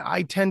about. And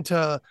I tend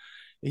to,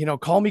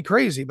 call me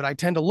crazy, but I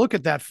tend to look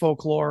at that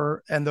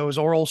folklore and those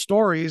oral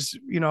stories,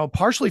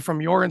 partially from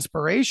your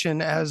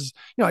inspiration as,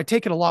 I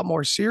take it a lot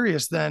more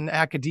serious than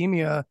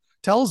academia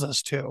tells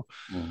us to.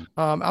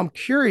 I'm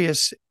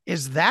curious,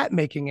 is that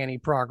making any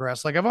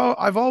progress? Like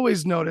I've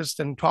always noticed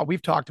and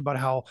we've talked about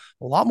how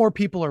a lot more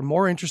people are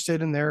more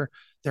interested in their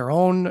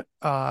own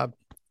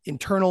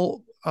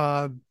internal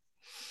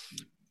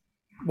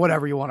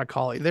whatever you want to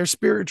call it, their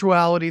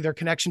spirituality, their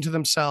connection to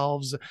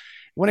themselves.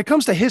 When it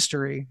comes to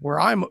history, where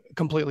I'm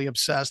completely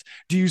obsessed,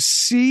 do you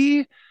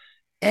see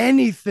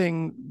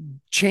anything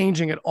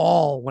changing at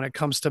all when it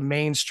comes to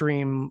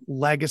mainstream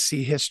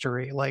legacy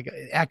history, like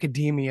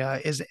academia?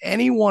 Is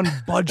anyone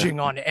budging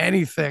on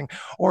anything?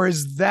 Or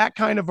is that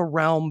kind of a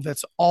realm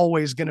that's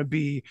always going to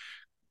be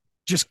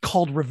just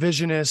called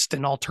revisionist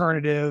and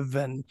alternative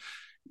and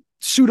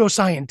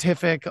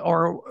pseudoscientific,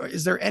 or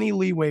is there any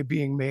leeway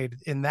being made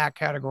in that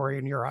category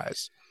in your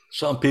eyes?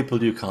 Some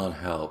people you can't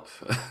help.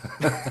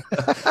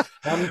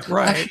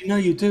 Right. Actually, no,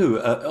 you do.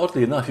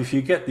 Oddly enough, if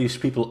you get these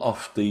people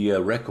off the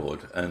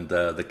record and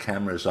the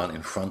cameras aren't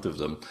in front of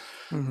them,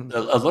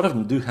 a lot of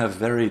them do have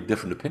very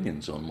different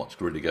opinions on what's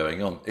really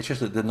going on. It's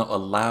just that they're not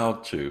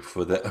allowed to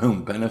for their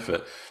own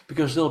benefit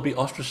because they'll be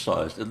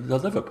ostracized.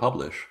 They'll never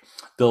publish.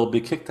 They'll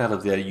be kicked out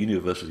of their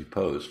university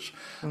posts.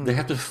 They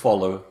have to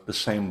follow the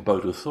same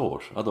boat of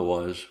thought.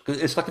 Otherwise,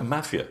 'cause it's like a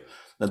mafia.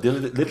 They're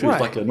literally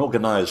it's like an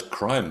organized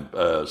crime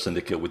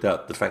syndicate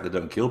without the fact they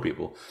don't kill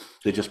people.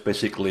 They just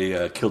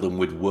basically kill them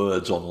with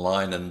words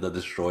online and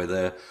destroy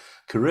their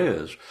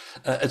careers.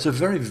 It's a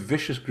very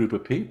vicious group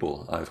of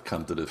people I've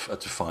come to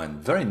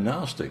find, very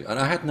nasty. And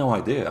I had no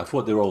idea. I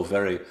thought they were all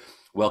very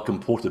well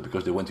comported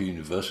because they went to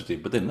university,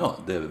 but they're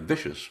not. They're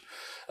vicious.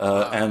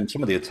 And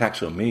some of the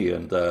attacks on me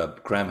and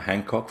Graham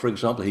Hancock, for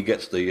example, he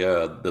gets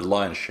the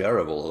lion's share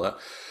of all of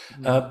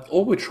that.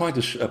 All we're trying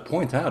to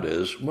point out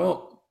is,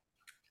 well,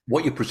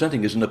 what you're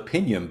presenting is an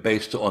opinion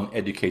based on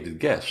educated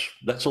guess.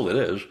 That's all it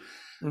is.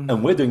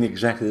 And we're doing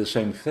exactly the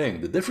same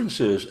thing. The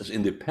difference is, as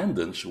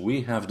independents,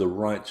 we have the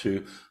right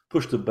to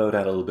push the boat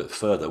out a little bit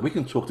further. We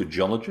can talk to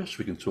geologists,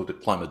 we can talk to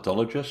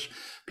climatologists,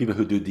 people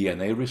who do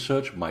DNA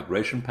research,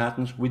 migration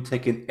patterns. We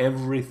take in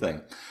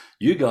everything.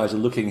 You guys are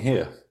looking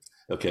here.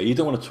 Okay, you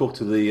don't want to talk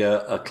to the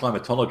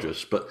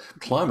climatologist, but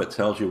climate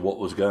tells you what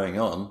was going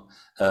on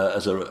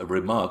as a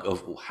remark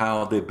of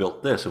how they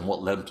built this and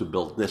what led them to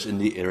build this in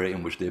the area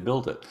in which they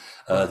built it.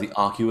 The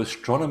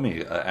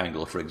archaeoastronomy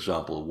angle, for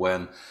example,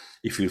 when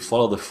if you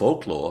follow the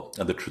folklore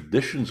and the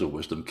traditions of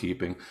wisdom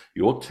keeping,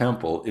 your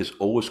temple is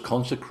always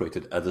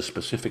consecrated at a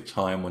specific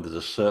time when there's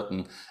a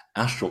certain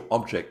astral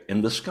object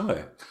in the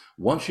sky.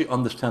 Once you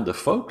understand the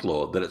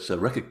folklore, that it's a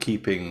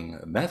record-keeping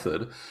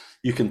method,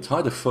 you can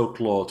tie the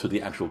folklore to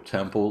the actual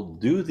temple,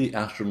 do the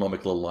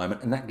astronomical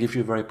alignment, and that gives you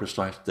a very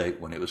precise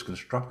date when it was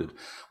constructed.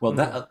 Well,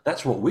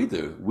 that's what we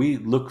do. We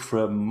look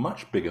for a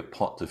much bigger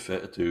pot to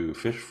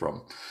fish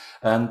from.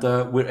 And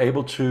we're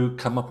able to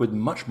come up with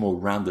much more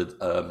rounded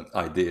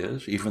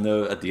ideas, even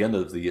though at the end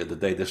of the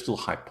day, they're still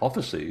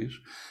hypotheses,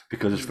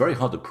 because it's very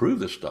hard to prove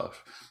this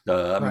stuff.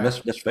 I mean,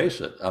 let's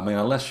face it. I mean,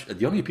 unless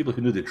the only people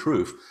who knew the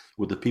truth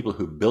were the people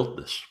who built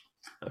this.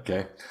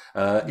 Okay,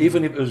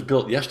 even if it was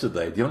built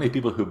yesterday, the only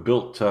people who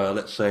built,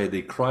 let's say,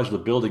 the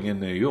Chrysler Building in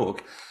New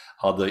York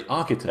are the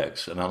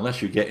architects. And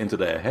unless you get into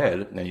their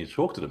head and you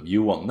talk to them,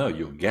 you won't know.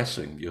 You're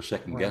guessing. You're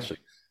second guessing.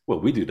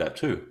 Well, we do that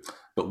too.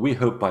 But we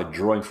hope by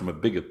drawing from a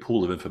bigger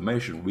pool of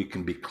information, we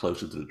can be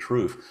closer to the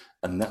truth.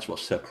 And that's what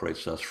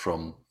separates us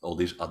from all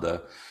these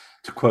other,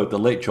 to quote the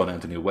late John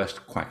Anthony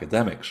West,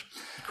 quackademics.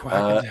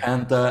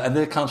 And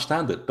they can't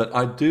stand it. But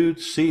I do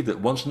see that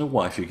once in a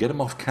while, if you get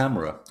them off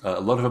camera, a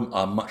lot of them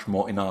are much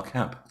more in our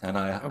camp. And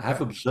I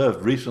have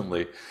observed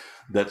recently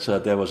that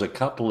there was a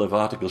couple of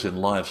articles in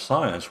Live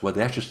Science where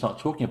they actually start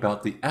talking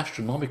about the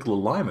astronomical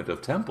alignment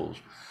of temples.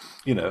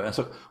 You know, and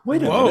so,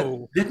 wait a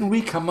minute, didn't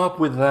we come up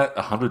with that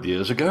 100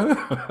 years ago?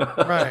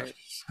 Right.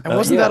 And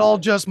wasn't that all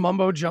just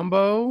mumbo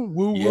jumbo?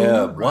 Woo woo.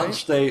 Yeah. Right?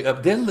 Once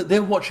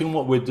they're watching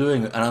what we're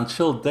doing, and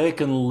until they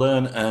can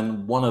learn,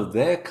 and one of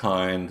their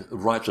kind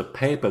writes a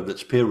paper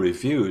that's peer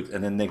reviewed,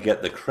 and then they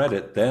get the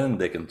credit, then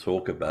they can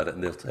talk about it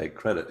and they'll take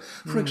credit.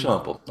 For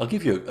example, I'll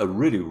give you a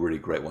really, really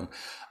great one.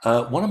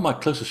 One of my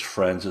closest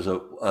friends is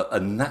a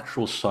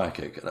natural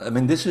psychic. I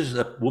mean, this is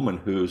a woman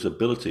whose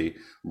ability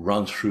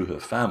runs through her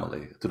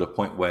family to the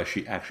point where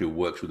she actually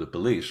works with the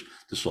police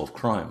to solve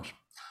crimes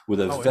with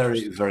a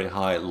very, very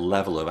high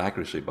level of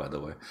accuracy, by the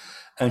way.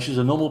 And she's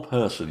a normal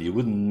person. You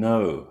wouldn't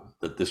know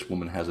that this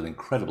woman has an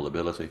incredible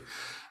ability.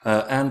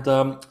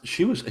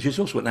 She's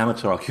also an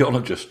amateur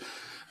archaeologist.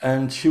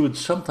 And she would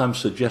sometimes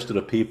suggest to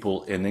the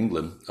people in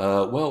England,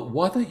 well,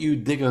 why don't you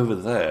dig over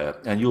there?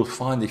 And you'll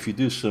find if you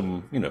do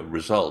some,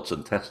 results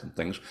and tests and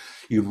things,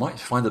 you might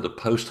find that the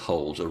post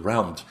holes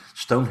around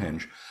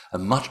Stonehenge are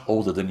much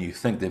older than you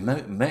think. They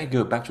may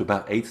go back to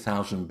about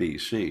 8,000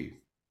 BC.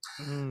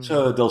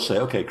 So they'll say,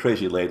 okay,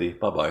 crazy lady,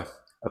 bye-bye.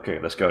 Okay,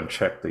 let's go and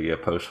check the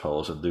post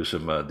holes and do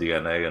some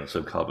DNA and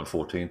some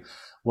carbon-14.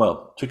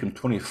 Well, it took them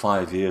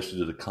 25 years to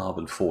do the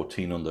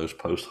carbon-14 on those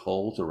post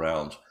holes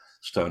around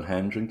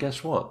Stonehenge, and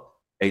guess what?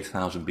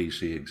 8,000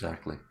 BC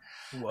exactly.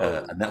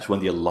 And that's when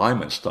the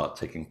alignments start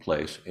taking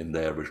place in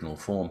their original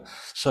form.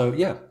 So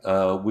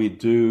we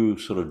do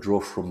sort of draw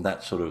from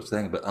that sort of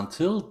thing, but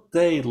until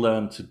they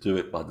learn to do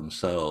it by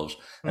themselves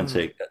and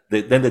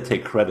then they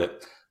take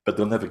credit, but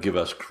they'll never give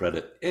us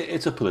credit.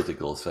 It's a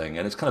political thing,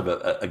 and it's kind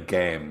of a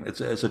game. It's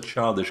a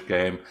childish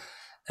game,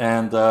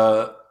 and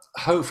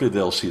hopefully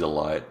they'll see the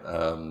light.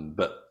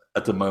 But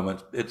at the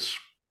moment, it's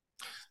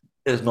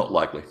not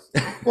likely.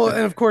 Well,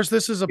 and of course,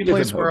 this is a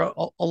place where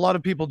a lot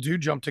of people do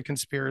jump to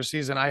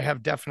conspiracies, and I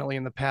have definitely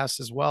in the past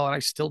as well, and I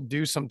still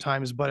do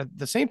sometimes. But at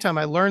the same time,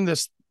 I learned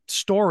this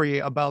story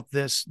about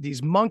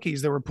these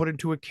monkeys that were put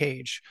into a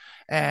cage,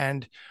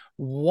 and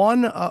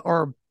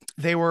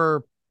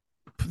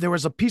there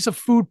was a piece of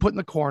food put in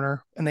the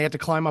corner, and they had to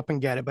climb up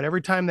and get it. But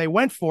every time they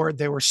went for it,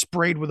 they were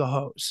sprayed with a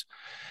hose.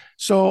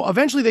 So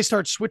eventually they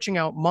start switching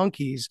out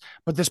monkeys,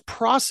 but this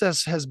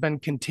process has been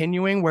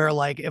continuing where,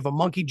 like, if a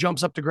monkey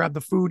jumps up to grab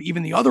the food,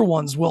 even the other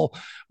ones will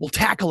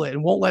tackle it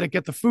and won't let it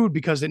get the food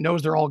because it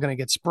knows they're all going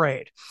to get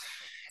sprayed.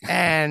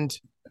 And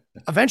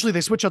eventually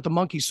they switch out the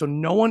monkeys. So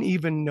no one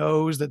even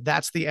knows that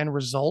that's the end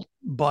result,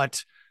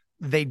 but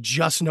they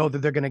just know that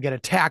they're going to get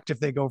attacked if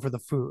they go for the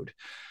food.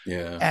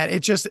 Yeah. And it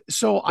just,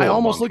 so I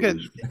almost look at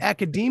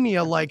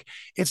academia like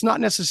it's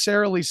not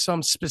necessarily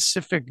some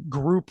specific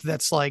group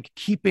that's like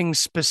keeping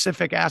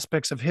specific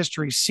aspects of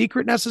history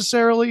secret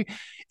necessarily.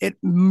 It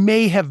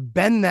may have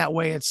been that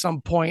way at some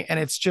point, and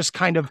it's just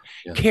kind of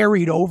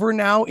carried over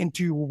now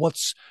into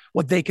what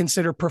they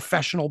consider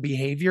professional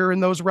behavior in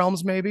those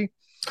realms, maybe.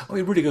 Oh,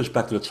 it really goes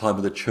back to the time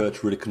when the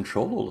church really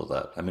controlled all of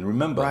that. I mean,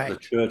 remember, the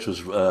church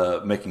was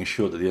making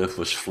sure that the earth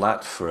was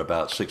flat for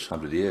about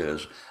 600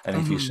 years. And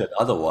if you said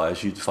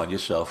otherwise, you'd find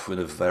yourself in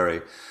a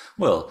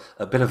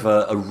bit of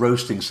a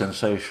roasting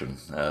sensation.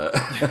 And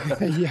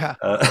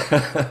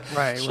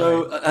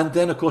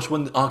then, of course,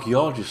 when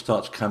archaeology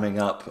starts coming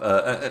up,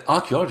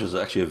 archaeology is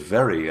actually a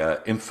very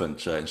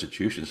infant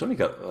institution. It's only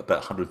got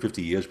about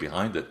 150 years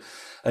behind it.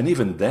 And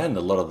even then,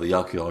 a lot of the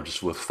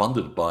archaeologists were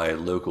funded by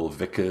local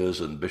vicars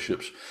and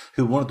bishops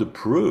who wanted to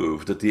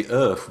prove that the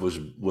earth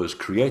was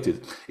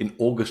created in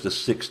August the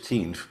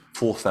 16th,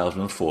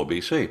 4004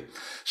 BC.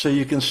 So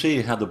you can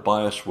see how the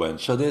bias went.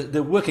 So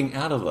they're working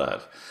out of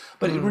that.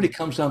 But it really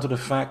comes down to the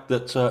fact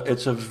that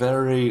it's a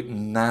very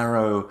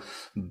narrow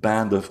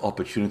band of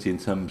opportunity in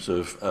terms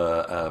of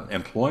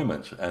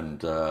employment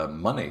and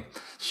money.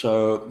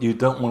 So you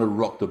don't want to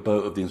rock the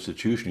boat of the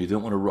institution. You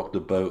don't want to rock the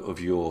boat of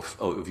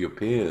your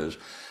peers.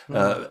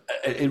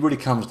 It really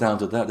comes down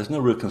to that. There's no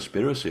real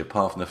conspiracy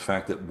apart from the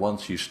fact that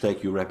once you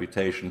stake your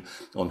reputation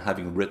on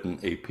having written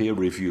a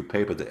peer-reviewed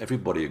paper that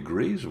everybody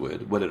agrees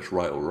with, whether it's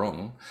right or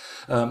wrong,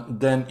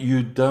 then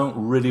you don't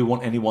really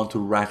want anyone to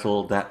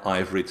rattle that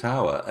ivory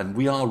tower. And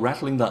we are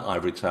rattling that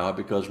ivory tower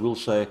because we'll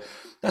say,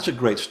 that's a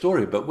great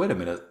story, but wait a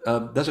minute,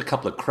 there's a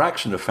couple of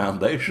cracks in the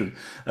foundation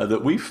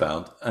that we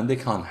found, and they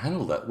can't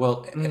handle that.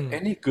 Well,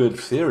 any good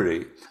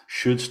theory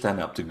should stand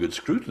up to good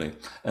scrutiny,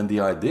 and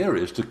the idea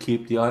is to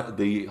keep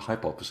the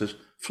hypothesis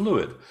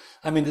fluid.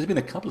 I mean, there's been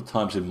a couple of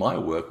times in my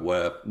work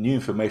where new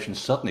information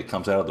suddenly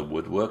comes out of the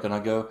woodwork, and I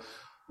go,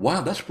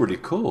 wow, that's pretty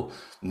cool.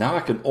 Now I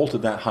can alter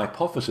that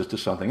hypothesis to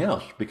something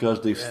else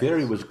because the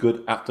theory was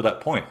good up to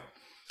that point.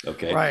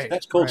 Okay, Right,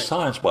 that's called right.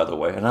 science, by the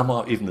way, and I'm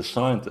not even a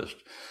scientist.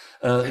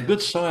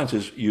 Good science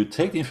is you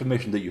take the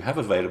information that you have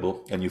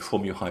available and you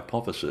form your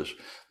hypothesis.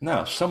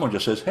 Now, someone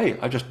just says, hey,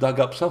 I just dug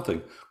up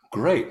something.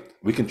 Great.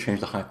 We can change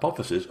the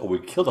hypothesis, or we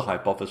kill the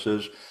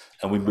hypothesis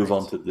and we move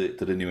on to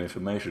the new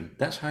information.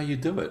 That's how you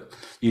do it.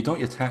 You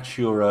don't attach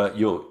your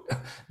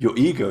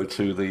ego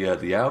to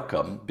the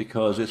outcome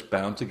because it's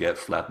bound to get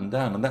flattened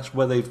down, and that's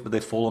where they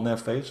fall on their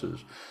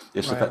faces.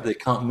 It's the fact they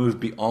can't move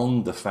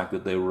beyond the fact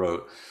that they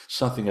wrote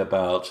something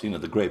about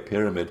the Great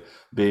Pyramid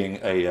being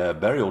a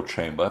burial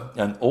chamber,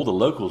 and all the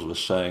locals were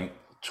saying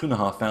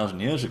 2,500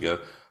 years ago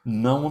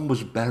no one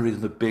was buried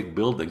in the big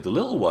building. The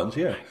little ones,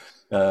 yeah,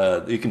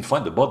 you can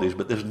find the bodies,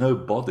 but there's no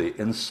body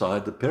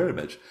inside the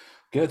pyramids.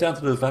 Go down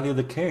to the Valley of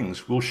the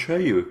Kings. We'll show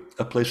you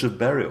a place of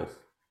burial.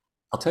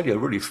 I'll tell you a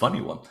really funny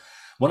one.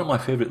 One of my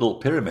favorite little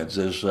pyramids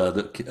is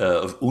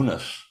of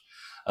Unas,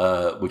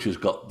 which has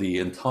got the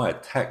entire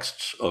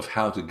texts of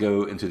how to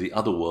go into the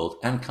other world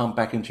and come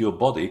back into your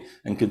body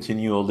and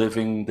continue your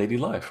living daily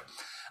life.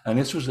 And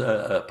this was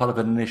a part of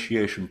an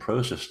initiation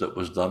process that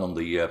was done on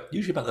the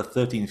usually about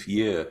the 13th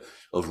year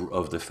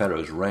of the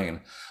pharaoh's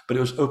reign. But it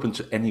was open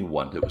to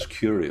anyone that was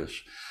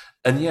curious.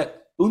 And yet,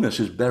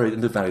 Unas is buried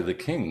in the Valley of the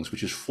Kings,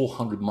 which is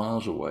 400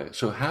 miles away.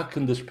 So how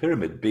can this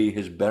pyramid be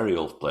his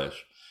burial place?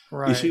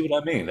 Right. You see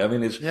what I mean? I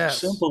mean, it's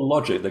simple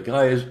logic. The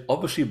guy is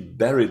obviously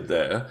buried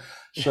there.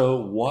 So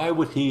why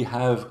would he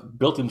have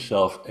built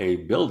himself a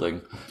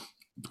building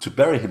to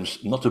bury him,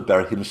 not to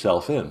bury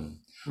himself in?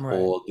 Right.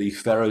 Or the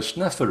pharaoh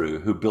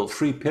Sneferu, who built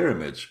 3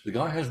 pyramids. The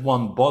guy has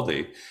one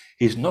body.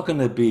 He's not going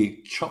to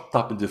be chopped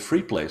up into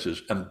 3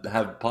 places and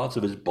have parts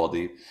of his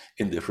body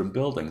in different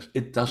buildings.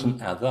 It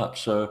doesn't add up.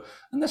 So,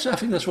 and I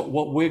think that's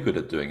what we're good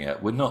at doing here.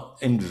 We're not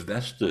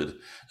invested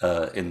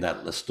in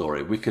that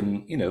story. We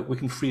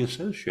can free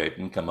associate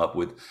and come up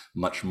with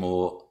much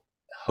more,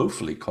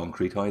 hopefully,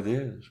 concrete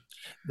ideas.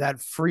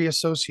 That free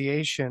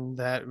association,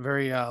 that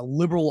very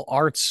liberal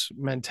arts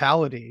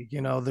mentality,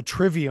 the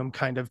Trivium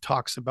kind of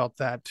talks about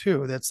that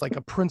too. That's like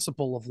a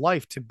principle of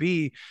life to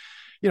be,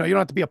 you don't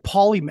have to be a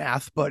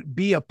polymath, but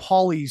be a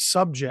poly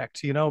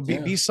subject,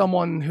 be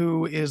someone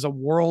who is a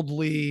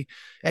worldly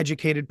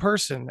educated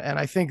person. And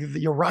I think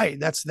you're right.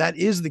 That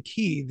is the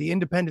key. The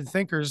independent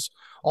thinkers,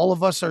 all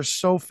of us are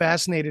so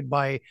fascinated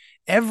by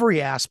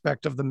every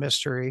aspect of the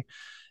mystery.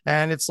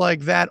 And it's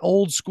like that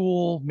old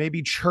school,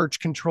 maybe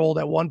church controlled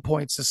at one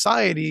point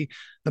society,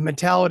 the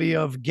mentality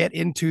of get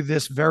into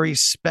this very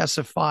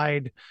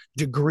specified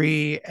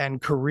degree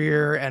and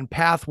career and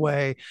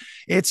pathway.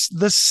 It's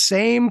the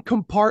same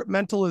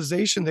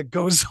compartmentalization that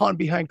goes on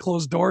behind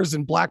closed doors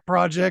in black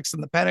projects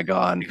and the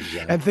Pentagon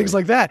and things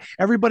like that.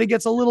 Everybody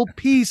gets a little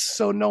piece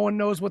so no one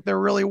knows what they're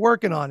really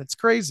working on. It's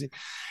crazy.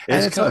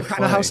 And it's kind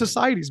of how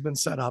society's been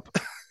set up.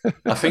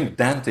 I think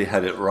Dante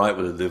had it right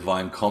with the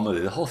Divine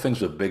Comedy. The whole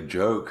thing's a big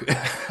joke.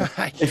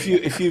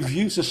 If you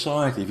view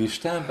society, if you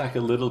stand back a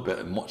little bit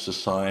and watch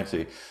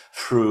society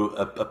through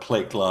a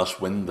plate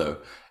glass window,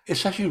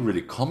 it's actually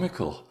really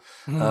comical.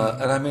 And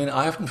I mean,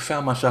 I often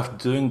found myself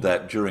doing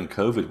that during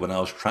COVID when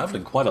I was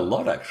traveling quite a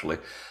lot, actually.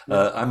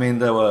 I mean,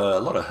 there were a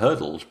lot of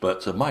hurdles,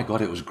 but my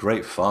God, it was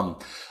great fun.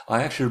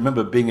 I actually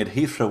remember being at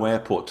Heathrow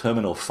Airport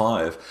Terminal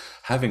 5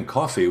 having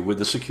coffee with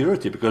the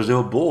security because they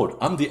were bored.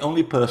 I'm the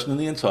only person in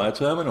the entire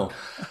terminal.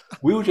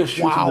 We were just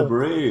shooting the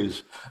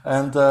breeze.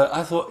 And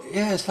I thought,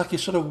 yeah, it's like you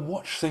sort of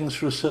watch things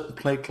through a certain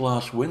plate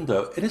glass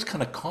window. It is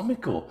kind of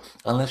comical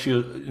unless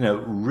you're,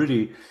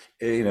 really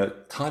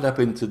tied up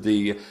into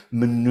the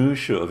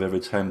minutiae of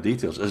every time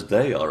details, as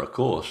they are, of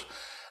course.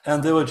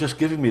 And they were just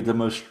giving me the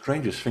most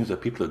strangest things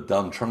that people had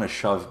done, trying to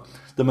shove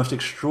the most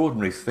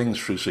extraordinary things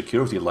through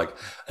security, like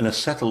an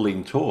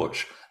acetylene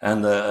torch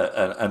and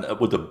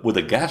with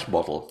a gas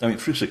bottle. I mean,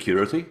 through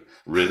security,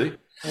 really?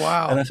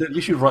 Wow. And I said,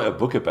 you should write a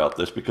book about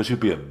this because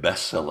you'd be a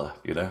bestseller,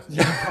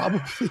 Yeah,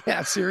 probably.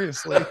 Yeah,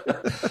 seriously.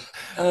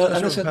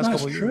 And I said, no,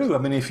 it's true. I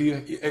mean,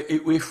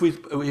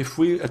 if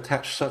we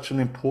attach such an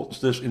importance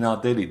to this in our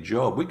daily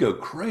job, we go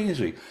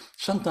crazy.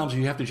 Sometimes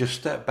you have to just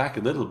step back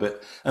a little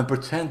bit and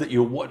pretend that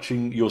you're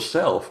watching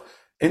yourself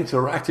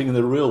interacting in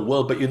the real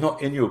world, but you're not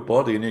in your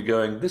body, and you're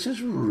going, this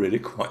is really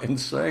quite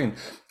insane.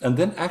 And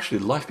then actually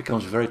life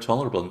becomes very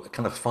tolerable and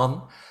kind of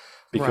fun.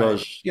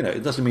 Because,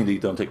 it doesn't mean that you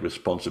don't take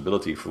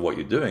responsibility for what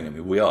you're doing. I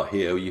mean, we are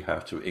here, you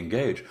have to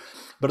engage.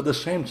 But at the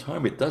same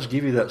time, it does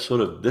give you that sort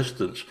of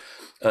distance.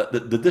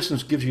 The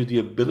distance gives you the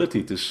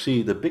ability to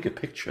see the bigger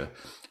picture,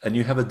 and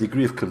you have a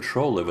degree of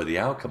control over the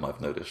outcome,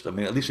 I've noticed. I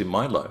mean, at least in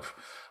my life,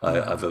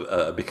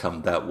 I've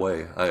become that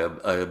way.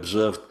 I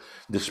observe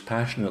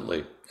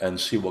dispassionately and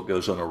see what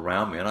goes on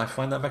around me, and I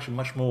find that I'm actually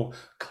much more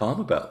calm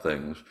about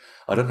things.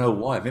 I don't know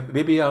why.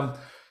 Maybe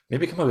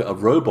become a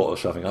robot or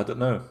something. I don't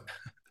know.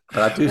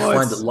 But I do Well,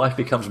 find that it's life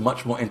becomes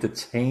much more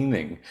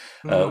entertaining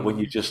when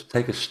you just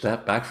take a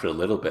step back for a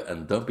little bit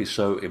and don't be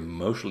so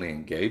emotionally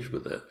engaged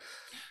with it.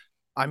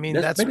 I mean,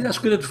 Maybe that's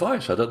good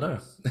advice. I don't know.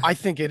 I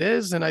think it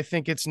is, and I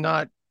think it's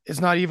not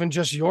even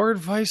just your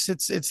advice.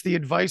 It's the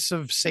advice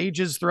of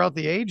sages throughout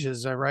the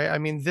ages, right? I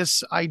mean,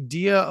 this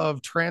idea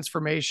of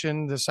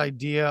transformation, this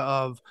idea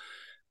of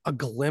a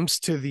glimpse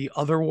to the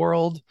other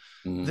world,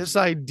 Mm, this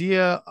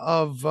idea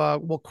of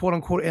well, quote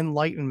unquote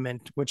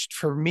enlightenment, which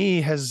for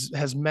me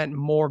has meant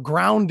more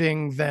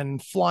grounding than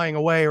flying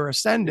away or yeah.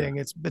 ascending.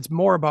 It's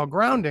more about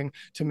grounding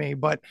to me.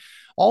 But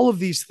all of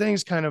these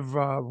things kind of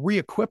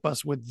re-equip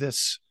us with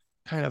this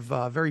kind of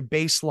very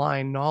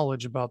baseline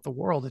knowledge about the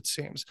world, it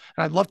seems.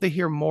 And I'd love to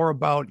hear more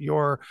about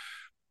your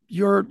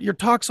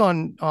talks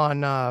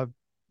on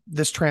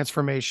this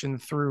transformation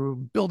through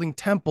building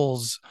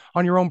temples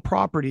on your own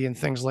property and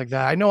things like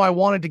that. I know I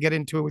wanted to get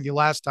into it with you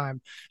last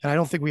time, and I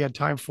don't think we had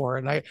time for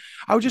it. And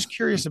I was just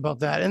curious about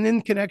that, and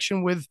in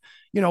connection with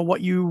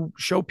what you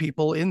show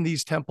people in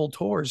these temple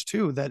tours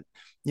too. That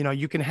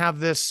you can have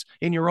this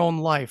in your own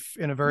life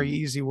in a very Mm.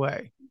 easy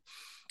way.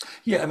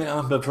 Yeah, I mean,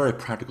 I'm a very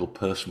practical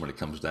person when it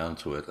comes down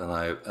to it, and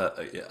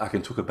I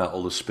can talk about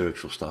all the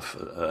spiritual stuff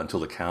until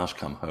the cows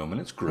come home, and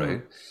it's great.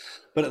 Mm,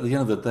 But at the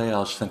end of the day, I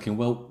was thinking,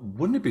 well,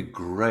 wouldn't it be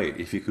great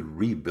if you could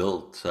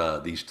rebuild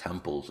these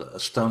temples, a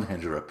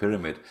Stonehenge or a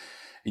pyramid,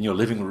 in your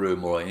living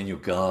room or in your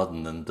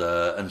garden,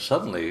 and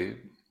suddenly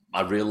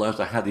I realized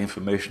I had the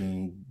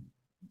information,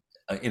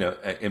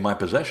 in my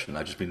possession.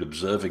 I'd just been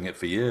observing it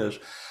for years.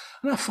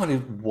 And I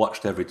finally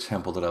watched every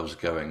temple that I was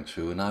going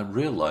to, and I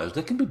realized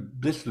they can be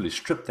literally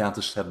stripped down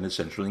to seven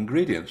essential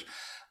ingredients.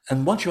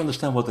 And once you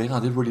understand what they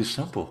are, they're really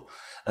simple.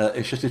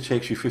 It's just it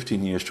takes you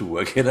 15 years to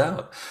work it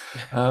out.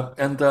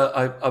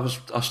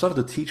 I started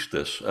to teach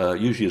this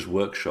usually as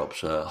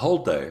workshops, a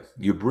whole day.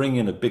 You bring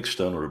in a big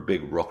stone or a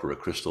big rock or a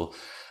crystal,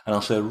 and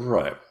I'll say,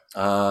 right,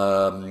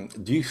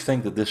 do you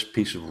think that this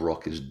piece of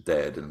rock is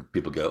dead? And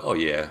people go, oh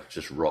yeah, it's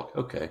just rock.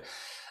 Okay.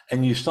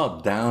 And you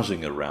start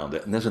dowsing around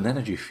it, and there's an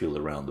energy field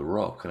around the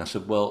rock. And I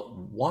said,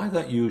 well, why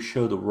don't you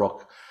show the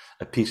rock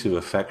a piece of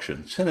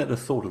affection, send it a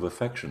thought of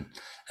affection,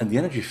 and the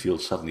energy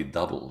field suddenly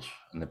doubles.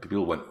 And then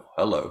people went,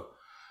 hello.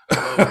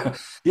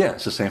 Yeah,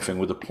 it's the same thing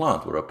with a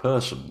plant or a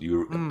person.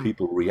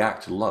 People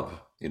react to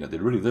love, they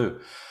really do.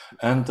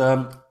 And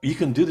you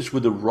can do this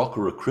with a rock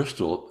or a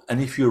crystal.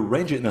 And if you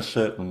arrange it in a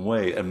certain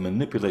way and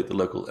manipulate the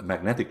local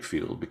magnetic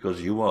field,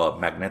 because you are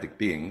magnetic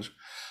beings,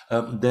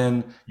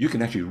 then you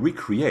can actually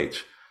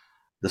recreate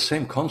the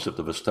same concept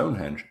of a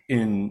Stonehenge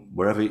in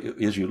wherever it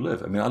is you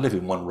live. I mean, I live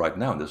in one right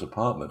now in this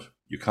apartment.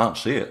 You can't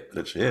see it,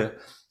 but it's here.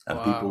 And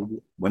wow. people,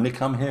 when they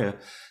come here,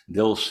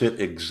 they'll sit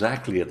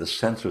exactly at the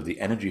center of the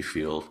energy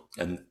field,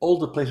 and all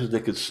the places they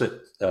could sit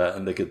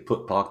and they could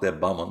park their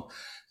bum on,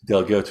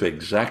 they'll go to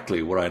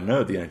exactly where I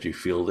know the energy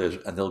field is,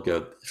 and they'll go,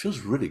 it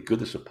feels really good,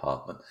 this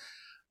apartment.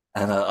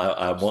 And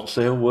I won't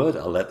say a word.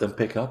 I'll let them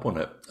pick up on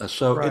it.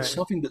 So Right. it's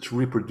something that's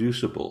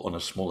reproducible on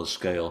a smaller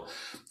scale.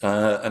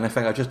 And in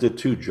fact, I just did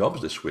 2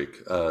 jobs this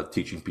week,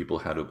 teaching people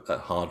how to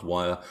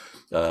hardwire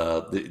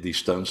these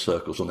stone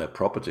circles on their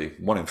property.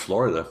 One in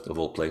Florida, of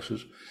all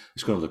places.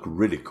 It's going to look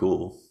really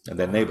cool. And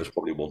their neighbors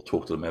probably won't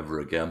talk to them ever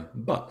again.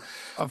 But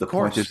Of the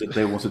point is course. that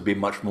they want to be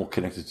much more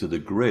connected to the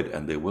grid,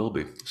 and they will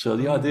be. So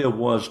the idea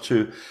was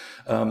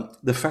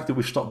the fact that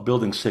we've stopped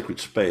building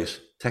sacred space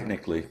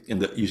technically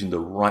using the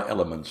right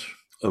elements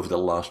over the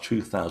last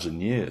 2,000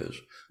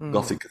 years,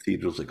 Gothic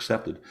cathedrals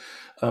accepted,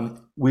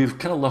 we've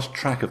kind of lost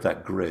track of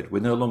that grid. We're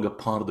no longer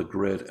part of the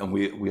grid, and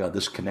we are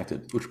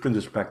disconnected, which brings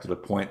us back to the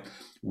point,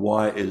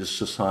 why is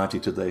society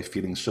today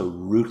feeling so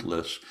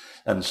rootless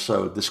and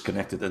so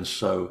disconnected and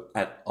so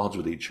at odds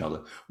with each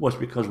other? Well, it's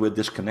because we're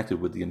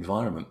disconnected with the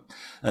environment.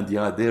 And the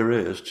idea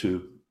is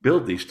to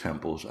build these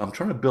temples. I'm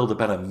trying to build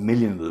about 1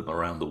 million of them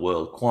around the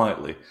world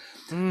quietly.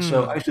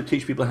 So I used to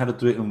teach people how to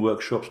do it in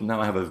workshops.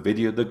 Now I have a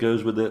video that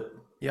goes with it.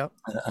 Yep.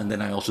 And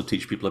then I also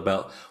teach people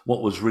about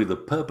what was really the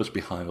purpose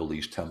behind all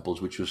these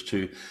temples, which was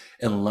to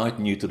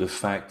enlighten you to the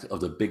fact of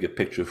the bigger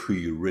picture of who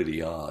you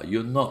really are.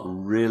 You're not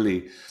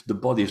really, the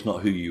body is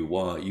not who you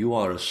are. You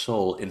are a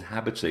soul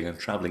inhabiting and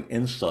traveling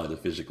inside a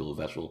physical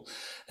vessel,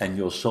 and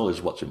your soul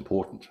is what's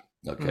important.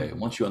 Okay,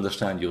 once you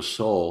understand your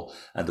soul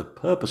and the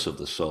purpose of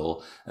the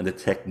soul and the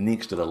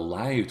techniques that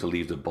allow you to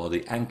leave the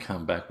body and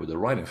come back with the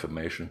right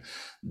information,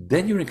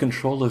 then you're in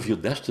control of your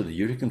destiny.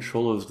 You're in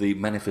control of the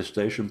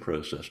manifestation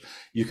process.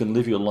 You can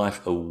live your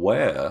life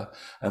aware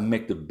and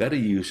make the better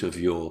use of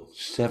your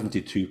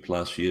 72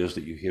 plus years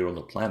that you're here on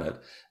the planet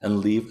and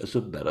leave as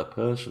a better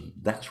person.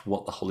 That's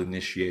what the whole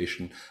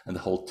initiation and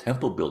the whole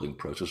temple building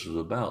process is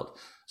about.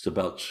 It's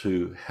about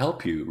to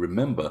help you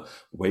remember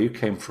where you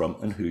came from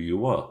and who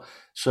you are.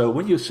 So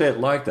when you say it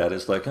like that,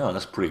 it's like, oh,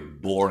 that's pretty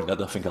boring. I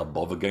don't think I'll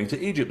bother going to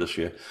Egypt this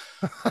year.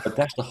 But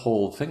that's the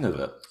whole thing of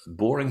it.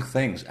 Boring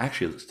things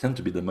actually tend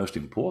to be the most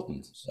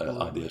important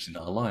ideas in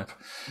our life.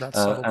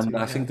 And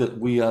I think that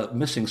we are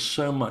missing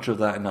so much of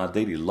that in our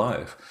daily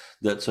life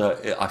that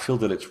I feel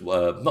that it's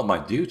not my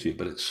duty,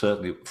 but it's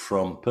certainly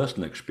from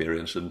personal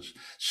experience and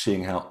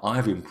seeing how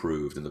I've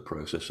improved in the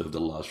process of the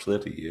last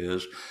 30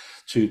 years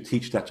to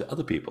teach that to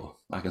other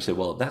people. I can say,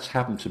 well, that's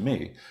happened to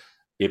me.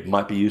 It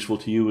might be useful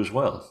to you as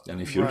well. And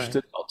if you're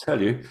interested, I'll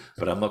tell you,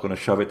 but I'm not going to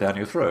shove it down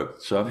your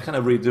throat. So I'm kind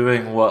of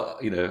redoing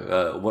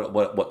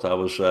what I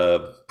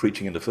was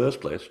preaching in the first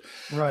place.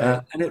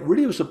 Right. And it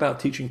really was about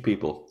teaching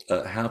people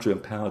how to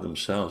empower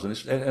themselves.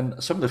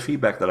 And some of the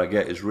feedback that I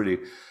get is really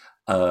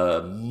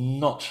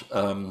not,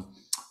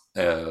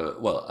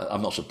 well,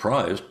 I'm not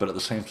surprised, but at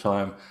the same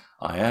time,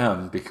 I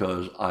am,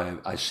 because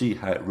I see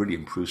how it really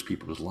improves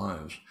people's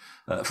lives.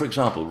 For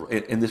example,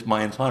 in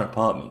my entire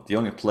apartment, the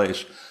only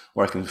place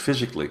where I can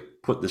physically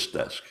put this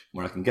desk,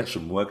 where I can get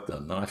some work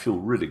done, and I feel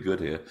really good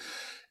here,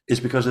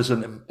 is because there's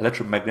an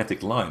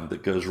electromagnetic line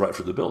that goes right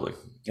through the building.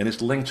 And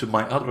it's linked to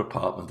my other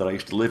apartment that I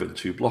used to live in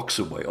 2 blocks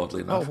away,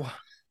 oddly enough,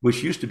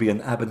 which used to be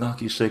an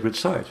Abenaki sacred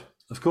site,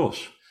 of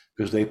course,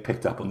 because they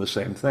picked up on the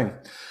same thing.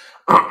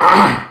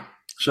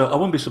 So I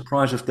wouldn't be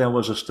surprised if there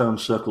was a stone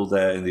circle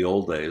there in the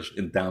old days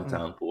in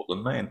downtown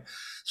Portland, Maine.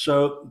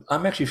 So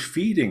I'm actually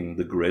feeding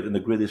the grid, and the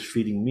grid is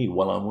feeding me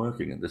while I'm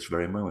working at this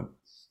very moment.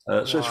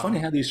 So it's funny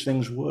how these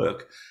things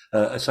work.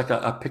 It's like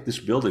I picked this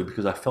building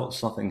because I felt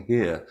something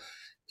here.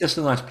 It's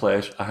a nice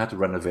place. I had to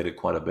renovate it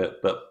quite a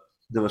bit, but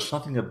there was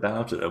something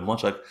about it. And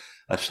once I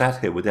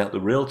sat here without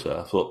the realtor,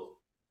 I thought,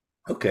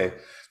 okay,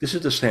 this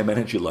is the same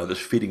energy line that's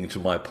feeding into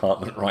my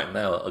apartment right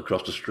now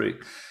across the street.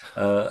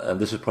 And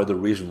this is probably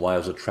the reason why I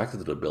was attracted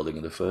to the building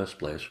in the first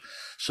place.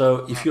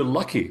 So if you're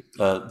lucky,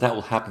 that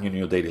will happen in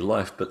your daily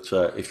life. But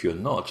if you're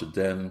not,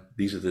 then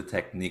these are the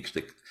techniques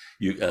that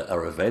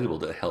are available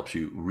that helps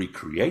you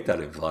recreate that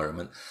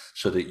environment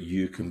so that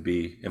you can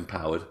be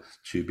empowered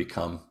to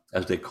become,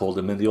 as they called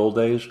them in the old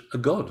days, a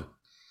god.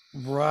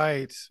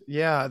 Right.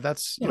 Yeah.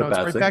 That's, it's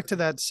right back to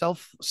that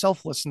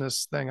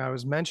selflessness thing I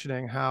was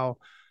mentioning, how,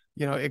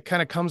 it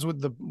kind of comes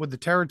with the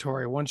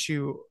territory. Once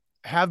you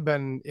have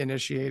been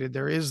initiated,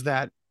 there is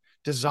that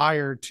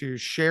desire to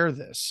share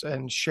this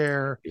and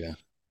share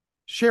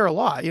a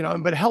lot,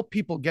 but help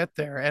people get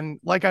there. And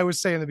like I was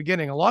saying in the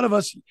beginning, a lot of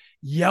us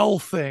yell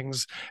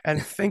things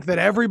and think that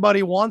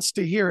everybody wants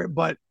to hear it,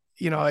 but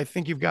I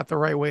think you've got the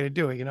right way to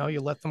do it.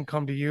 You let them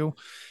come to you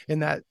in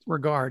that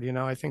regard.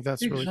 I think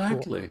that's really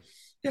cool.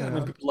 Yeah, I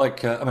mean, people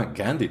like,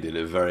 Gandhi did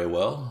it very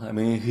well. I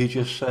mean, he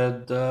just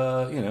said,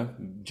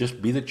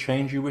 just be the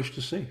change you wish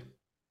to see.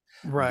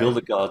 Right. Build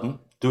a garden,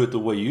 do it the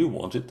way you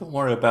want it. Don't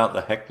worry about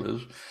the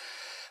hecklers.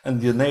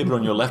 And your neighbor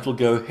on your left will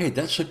go, hey,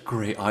 that's a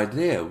great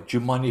idea. Do you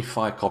mind if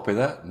I copy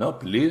that? No,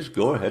 please,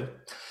 go ahead.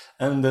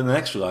 And then the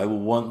next guy will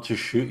want to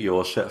shoot you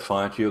or set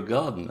fire to your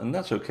garden. And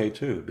that's okay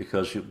too,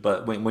 because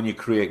but when you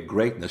create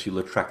greatness, you'll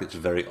attract its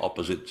very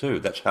opposite too.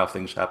 That's how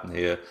things happen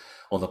here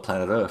on the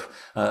planet Earth.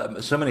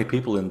 So many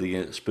people in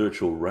the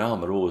spiritual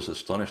realm are always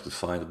astonished to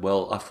find,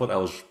 well, I thought I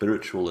was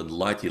spiritual and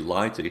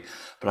lighty,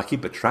 but I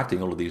keep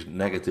attracting all of these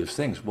negative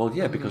things. Well,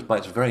 yeah, because by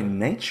its very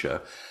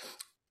nature,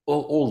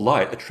 all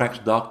light attracts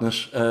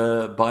darkness by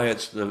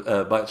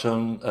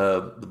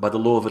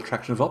the law of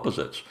attraction of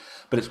opposites.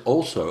 But it's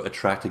also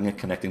attracting and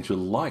connecting to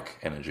like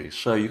energy.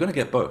 So you're going to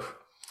get both.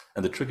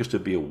 And the trick is to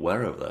be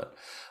aware of that.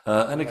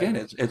 And again,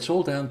 it's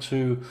all down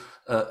to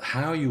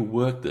how you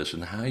work this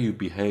and how you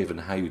behave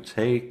and how you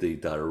take the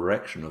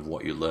direction of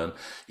what you learn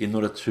in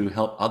order to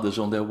help others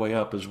on their way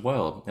up as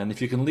well. And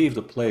if you can leave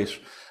the place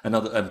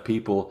and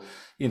people,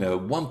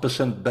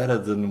 1% better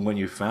than when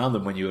you found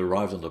them when you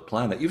arrived on the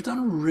planet, you've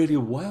done really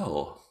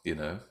well,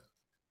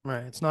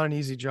 Right. It's not an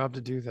easy job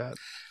to do that.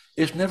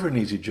 It's never an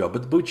easy job,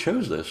 but we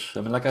chose this.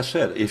 I mean, like I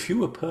said, if you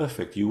were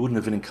perfect, you wouldn't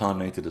have been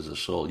incarnated as a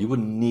soul. You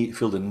wouldn't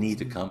feel the need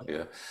to come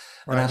here.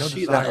 And I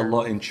see that a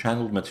lot in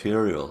channeled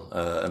material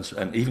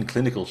and even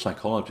clinical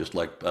psychologists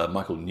like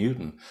Michael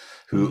Newton,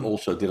 who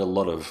also did a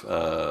lot of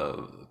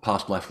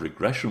past life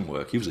regression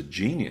work. He was a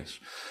genius.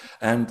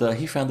 And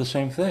he found the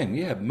same thing.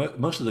 Yeah,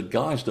 most of the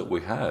guys that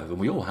we have, and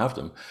we all have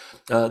them,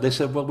 they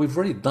said, well, we've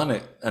already done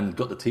it and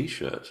got the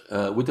T-shirt.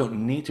 We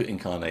don't need to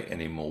incarnate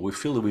anymore. We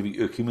feel that we've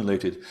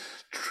accumulated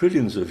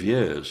trillions of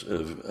years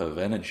of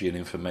energy and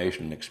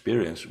information and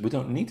experience. We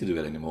don't need to do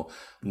it anymore.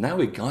 Now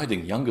we're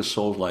guiding younger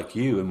souls like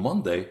you, and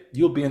one day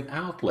you'll be in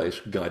our place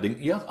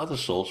guiding other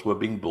souls who are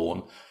being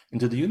born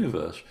into the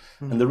universe.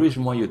 And the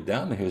reason why you're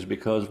down here is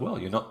because, well,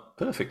 you're not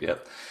perfect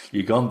yet.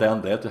 You've gone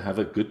down there to have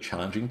a good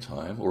challenging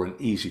time or an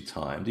easy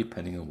time,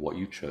 depending on what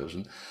you've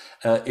chosen,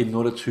 in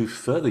order to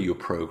further your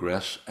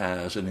progress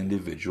as an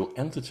individual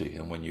entity.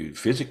 And when you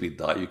physically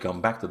die, you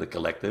come back to the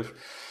collective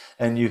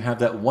and you have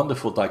that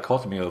wonderful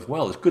dichotomy of,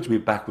 well, it's good to be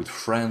back with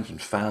friends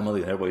and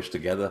family and everybody's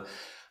together.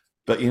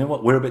 But you know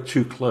what? We're a bit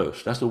too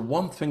close. That's the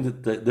one thing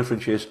that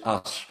differentiates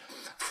us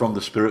from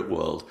the spirit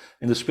world.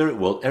 In the spirit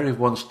world,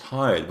 everyone's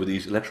tied with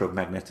these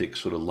electromagnetic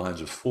sort of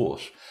lines of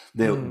force.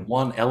 They're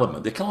one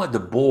element. They're kind of like the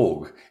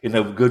Borg in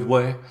a good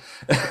way.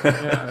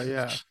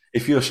 Yeah.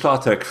 If you're a Star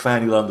Trek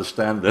fan, you'll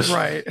understand this.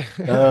 Right.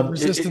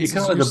 It's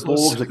kind of like the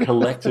Borg's a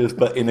collective,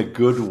 but in a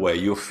good way.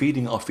 You're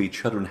feeding off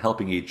each other and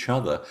helping each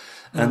other.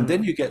 And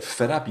then you get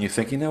fed up and you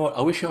think, you know what,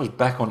 I wish I was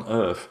back on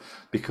Earth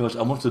because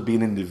I want to be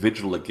an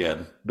individual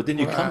again. But then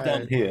you come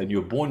down here and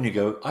you're born and you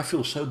go, I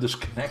feel so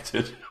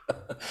disconnected.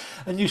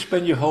 And you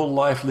spend your whole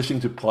life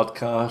listening to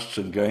podcasts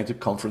and going to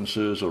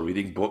conferences or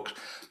reading books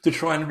to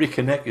try and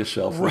reconnect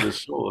yourself with the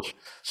source.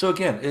 So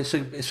again,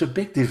 it's a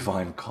big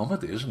divine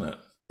comedy, isn't it?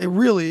 It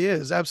really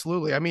is.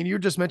 Absolutely. I mean, you're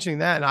just mentioning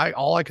that. And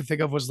all I could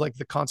think of was like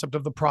the concept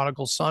of the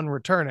prodigal son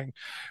returning,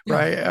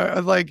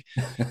 right? Like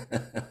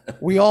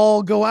we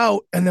all go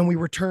out and then we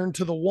return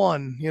to the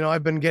one. You know,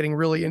 I've been getting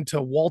really into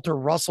Walter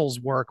Russell's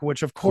work,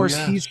 which of course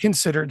he's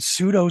considered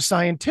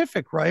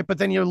pseudoscientific, right? But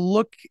then you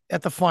look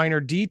at the finer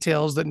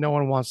details that no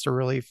one wants to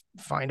really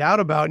find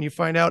out about. And you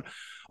find out,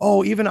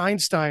 oh, even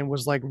Einstein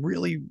was like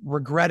really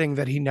regretting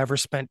that he never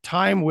spent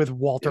time with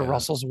Walter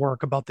Russell's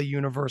work about the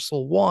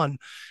universal one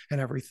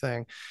and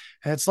everything.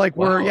 And it's like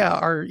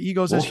our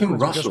egos as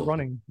humans are just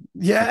running.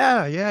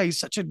 Yeah. He's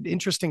such an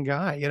interesting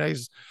guy. You know,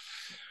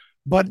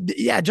 but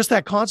just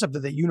that concept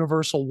of the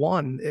universal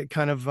one, it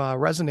kind of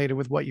resonated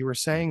with what you were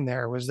saying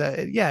there was that,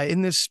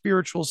 in this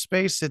spiritual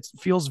space, it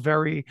feels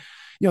very,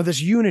 this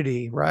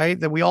unity, right?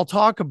 That we all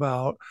talk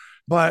about,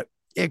 but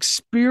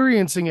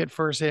experiencing it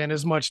firsthand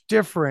is much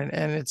different.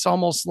 And it's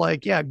almost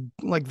like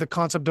like the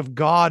concept of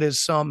God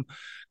is some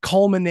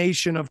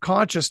culmination of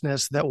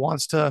consciousness that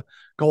wants to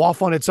go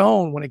off on its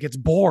own when it gets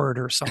bored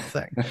or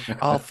something.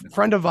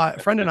 Friend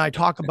and I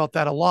talk about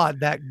that a lot,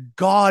 that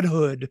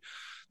godhood,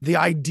 the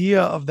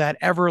idea of that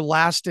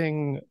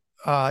everlasting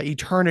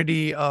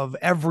eternity of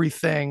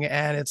everything.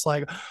 And it's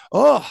like,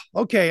 oh,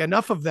 okay,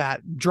 enough of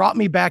that. Drop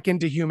me back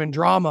into human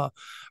drama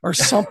or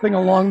something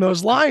along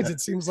those lines. It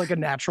seems like a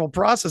natural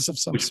process of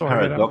some sort.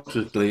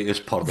 Paradoxically, is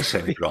part of the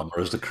same drama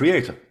as the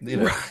creator. You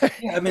know?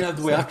 I mean,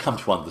 the way I've come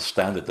to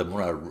understand it, the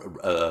more I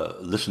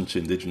listen to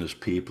indigenous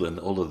people and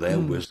all of their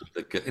wisdom,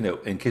 that,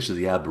 in case of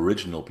the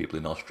Aboriginal people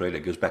in Australia,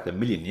 it goes back a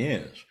million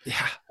years.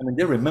 Yeah. I mean,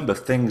 they remember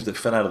things that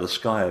fell out of the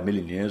sky a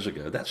million years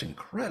ago. That's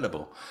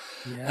incredible.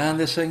 Yeah. And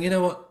they're saying, you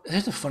know what,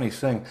 here's the funny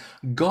thing.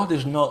 God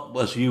is not,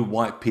 as you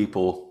white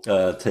people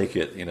take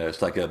it,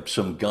 it's like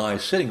some guy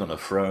sitting on a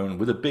throne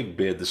with a big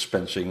beard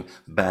dispensing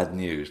bad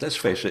news. Let's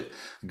face it,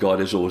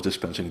 God is always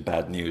dispensing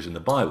bad news in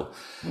the Bible.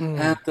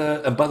 And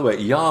by the way,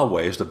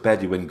 Yahweh is the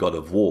Bedouin god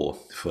of war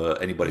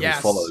for anybody who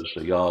follows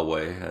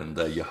Yahweh and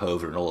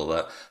Jehovah and all of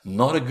that.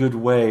 Not a good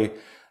way.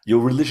 Your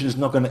religion is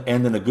not going to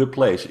end in a good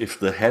place if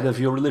the head of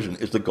your religion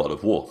is the god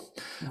of war.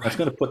 Right. I was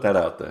going to put that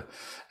out there.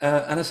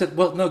 And I said,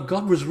 well, no,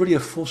 God was really a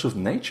force of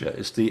nature.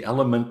 It's the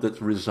element that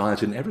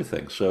resides in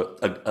everything. So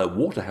a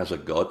water has a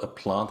God, a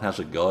plant has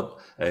a God,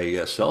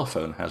 a cell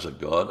phone has a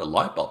God, a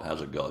light bulb has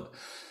a God.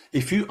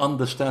 If you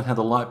understand how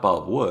the light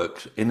bulb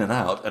works in and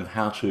out and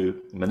how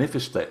to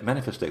manifest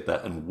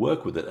that and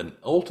work with it and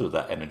alter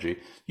that energy,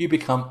 you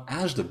become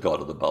as the God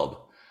of the bulb.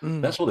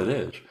 That's all it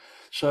is.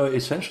 So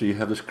essentially, you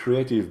have this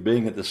creative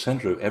being at the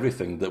center of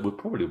everything that we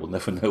probably will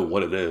never know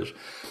what it is.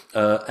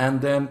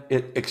 And then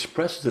it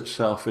expresses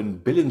itself in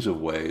billions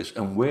of ways,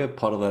 and we're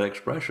part of that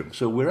expression.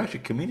 So we're actually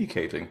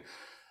communicating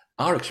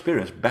our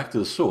experience back to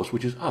the source,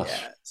 which is us.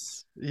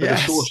 But the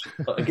source,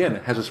 again,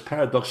 has this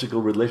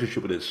paradoxical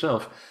relationship with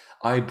itself.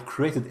 I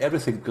created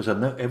everything because I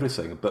know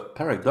everything, but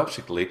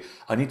paradoxically,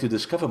 I need to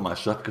discover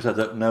myself because I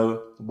don't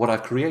know what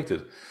I've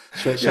created.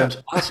 So it sends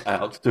us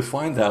out to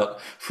find out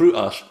through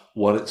us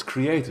what it's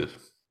created.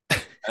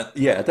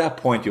 And at that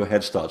point, your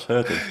head starts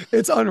hurting.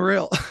 It's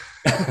unreal.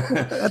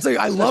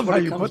 I love how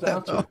you put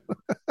that, though.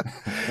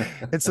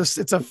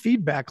 It's a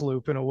feedback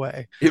loop in a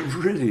way. It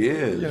really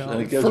is.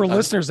 For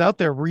listeners out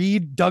there,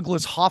 read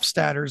Douglas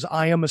Hofstadter's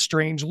I Am a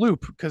Strange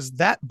Loop, because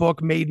that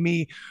book made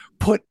me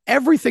put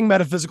everything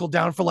metaphysical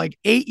down for like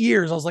 8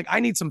 years. I was like, I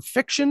need some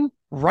fiction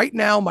right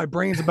now. My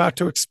brain's about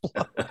to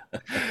explode.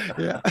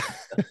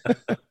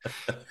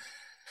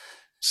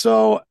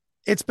 So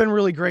it's been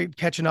really great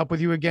catching up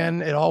with you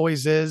again. It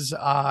always is.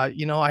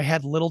 I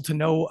had little to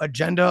no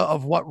agenda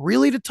of what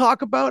really to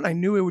talk about. I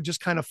knew it would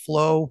just kind of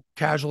flow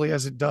casually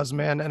as it does,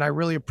 man. And I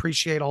really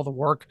appreciate all the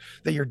work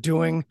that you're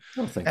doing.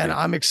 Thank you.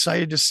 I'm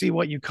excited to see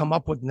what you come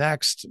up with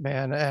next,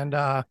 man. And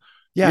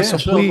so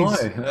please.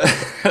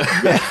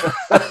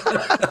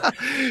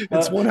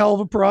 It's one hell of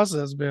a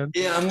process, man.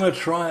 Yeah, I'm going to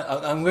try.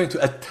 I'm going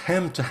to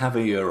attempt to have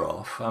a year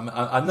off.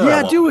 I know.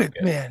 Yeah, do it,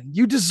 man.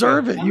 You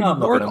deserve it. You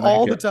work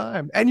all the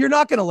time, and you're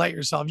not going to let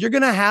yourself. You're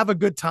going to have a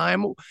good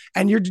time,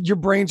 and your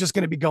brain's just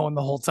going to be going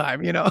the whole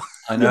time.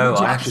 I know.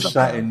 I actually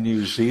sat in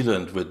New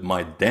Zealand with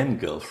my then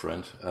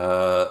girlfriend,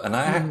 and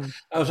I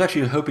was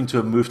actually hoping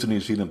to move to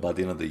New Zealand by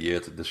the end of the year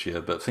this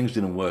year, but things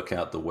didn't work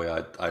out the way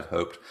I'd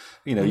hoped.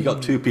 You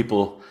got two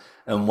people,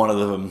 and one of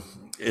them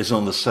is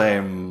on the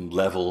same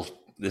level.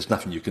 There's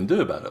nothing you can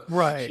do about it.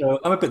 Right. So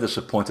I'm a bit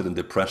disappointed and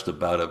depressed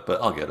about it,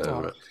 but I'll get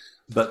over it.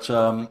 But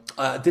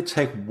I did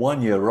take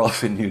 1 year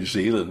off in New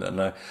Zealand, and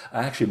I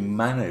actually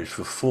managed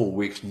for 4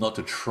 weeks not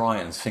to try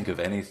and think of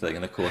anything.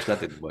 And of course,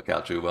 that didn't work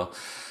out too well.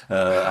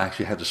 I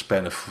actually had to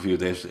spend a few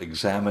days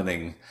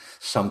examining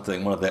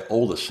something, one of the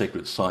oldest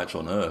sacred sites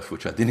on Earth,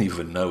 which I didn't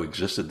even know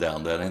existed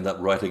down there, and ended up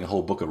writing a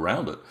whole book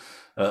around it.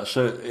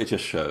 So it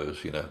just shows,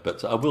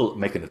 but I will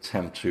make an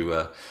attempt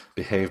to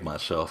behave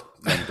myself.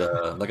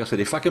 And like I said,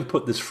 if I can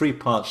put this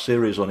 3-part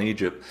series on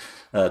Egypt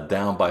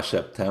down by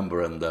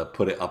September and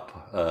put it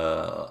up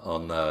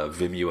on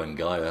Vimeo and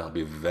Gaia, I'll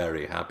be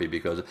very happy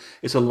because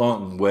it's a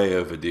long way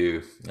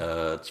overdue.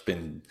 It's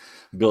been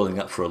building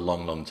up for a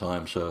long, long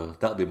time. So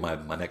that'll be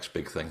my next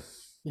big thing.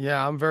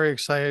 Yeah, I'm very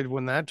excited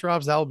when that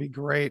drops. That'll be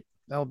great.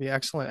 That'll be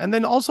excellent. And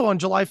then also on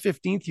July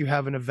 15th, you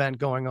have an event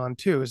going on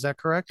too. Is that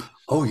correct?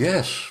 Oh,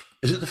 yes.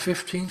 Is it the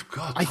 15th?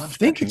 God, I time's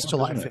think catching it's up,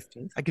 July isn't it?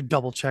 15th. I could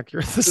double check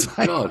here at the Good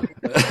site. God.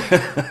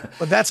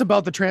 But that's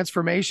about the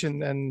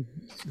transformation and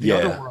the Yeah.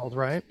 other world,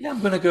 right? Yeah, I'm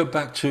going to go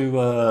back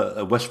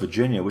to West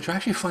Virginia, which I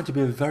actually find to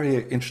be a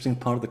very interesting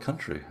part of the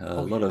country.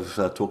 A lot of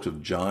talks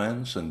of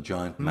giants and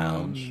giant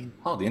mounds.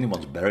 Hardly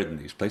anyone's buried in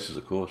these places,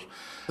 of course.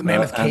 The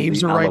Mammoth And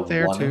Caves the are right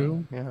there Alawani.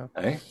 too. Yeah.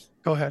 Eh?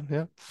 Go ahead.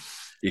 Yeah.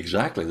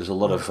 Exactly. There's a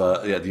lot of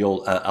the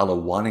old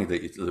Alawani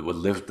that were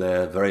lived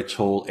there, very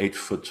tall, 8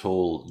 foot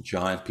tall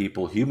giant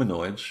people,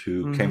 humanoids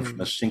who came from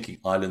a sinking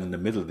island in the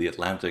middle of the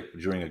Atlantic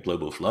during a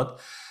global flood.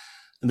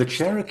 And the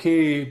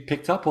Cherokee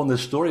picked up on this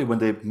story when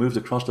they moved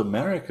across to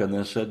America, and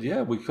they said,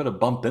 yeah, we could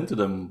have bumped into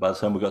them by the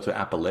time we got to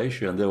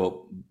Appalachia, and they were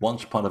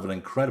once part of an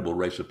incredible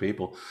race of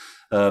people,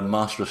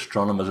 master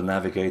astronomers and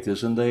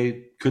navigators, and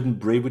they couldn't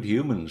breed with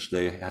humans.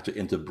 They had to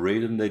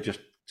interbreed, and they just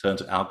turned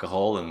to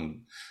alcohol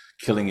and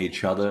killing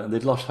each other, and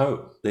they'd lost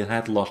hope. They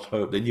had lost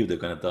hope. They knew they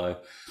were going to die.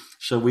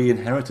 So we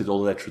inherited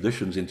all their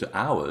traditions into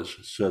ours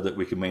so that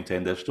we could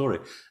maintain their story.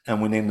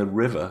 And we named the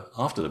river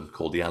after them,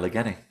 called the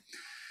Allegheny.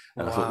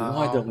 And I thought,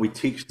 why don't we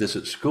teach this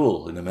at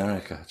school in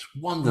America? It's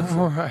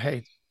wonderful.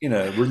 Right.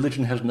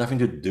 Religion has nothing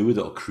to do with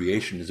it or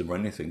creationism or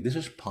anything. This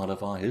is part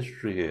of our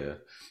history here.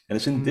 And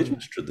it's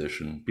indigenous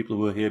tradition, people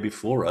who were here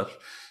before us.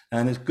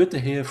 And it's good to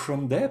hear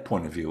from their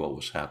point of view what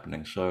was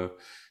happening. So,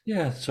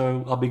 yeah,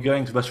 so I'll be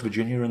going to West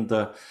Virginia and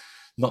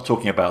not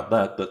talking about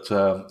that, but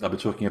I'll be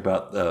talking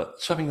about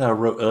something that I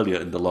wrote earlier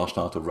in The Last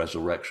Art of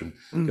Resurrection.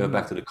 Go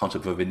back to the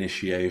concept of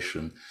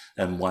initiation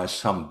and why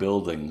some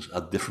buildings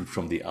are different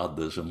from the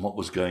others and what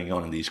was going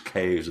on in these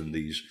caves and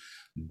these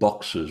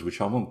boxes,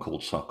 which I won't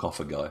call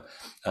sarcophagi,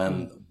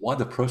 and why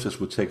the process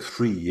would take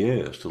 3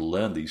 years to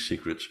learn these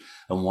secrets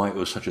and why it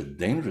was such a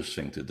dangerous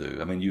thing to do.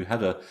 I mean, you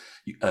had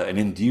an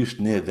induced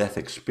near-death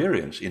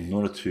experience in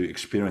order to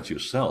experience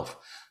yourself.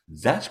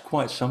 That's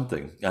quite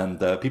something. And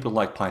people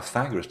like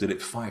Pythagoras did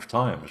it 5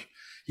 times.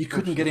 You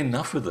couldn't get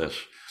enough of this.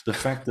 The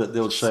fact that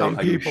they'll say,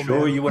 are you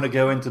sure you want to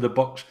go into the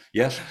box?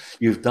 Yes,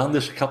 you've done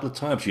this a couple of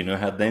times. You know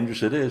how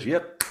dangerous it is.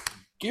 Yep,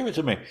 give it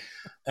to me.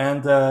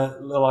 And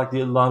like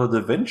Leonardo da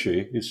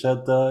Vinci, he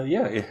said,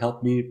 yeah, it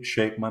helped me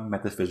shape my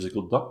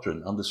metaphysical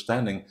doctrine,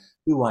 understanding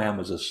who I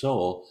am as a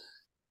soul,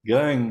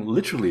 going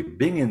literally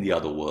being in the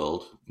other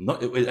world.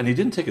 And he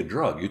didn't take a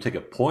drug, you take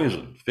a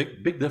poison.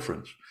 Big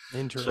difference.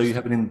 So you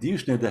have an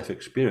induced near-death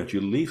experience. You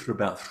leave for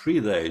about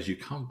 3 days. You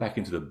come back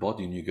into the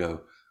body and you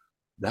go,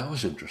 that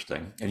was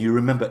interesting. And you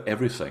remember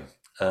everything.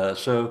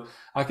 So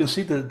I can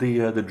see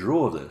the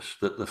draw of this,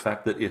 that the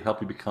fact that it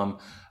helped you become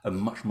a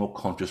much more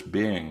conscious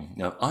being.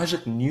 Now,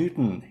 Isaac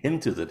Newton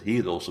hinted that he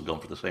had also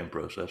gone through the same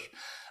process.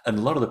 And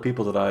a lot of the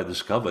people that I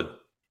discovered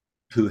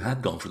who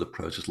had gone through the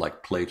process,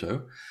 like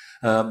Plato,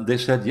 they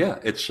said, yeah,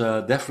 it's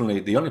definitely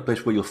the only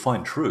place where you'll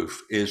find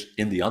truth is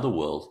in the other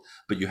world,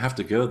 but you have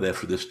to go there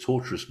for this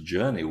torturous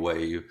journey where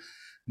you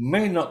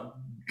may not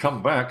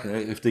come back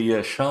if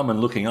the shaman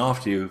looking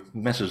after you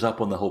messes up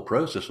on the whole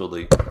process or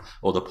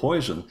the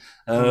poison.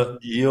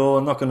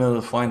 You're not going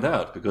to find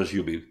out because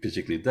you'll be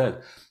physically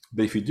dead.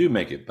 But if you do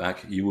make it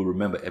back, you will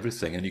remember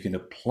everything and you can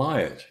apply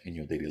it in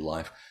your daily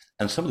life.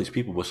 And some of these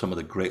people were some of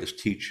the greatest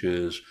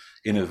teachers,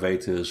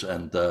 innovators,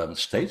 and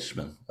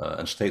statesmen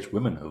and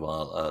stateswomen of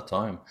our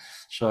time.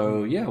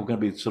 So, yeah, we're going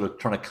to be sort of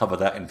trying to cover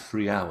that in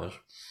 3 hours.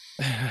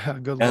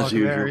 Good luck As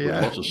usual, there, with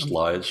yeah. lots of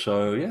slides.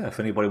 So, yeah,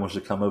 if anybody wants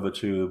to come over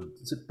to,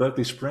 is it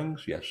Berkeley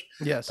Springs? Yes.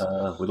 Yes.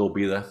 We'll all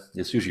be there.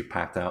 It's usually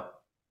packed out.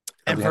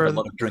 And And we for- have a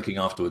lot of drinking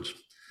afterwards.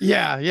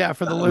 Yeah,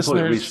 for the We call it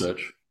listeners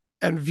research.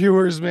 and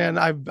viewers, man,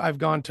 I've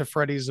gone to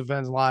Freddy's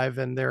events live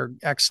and they're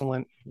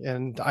excellent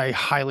and I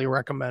highly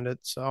recommend it.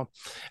 So,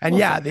 and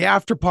yeah, the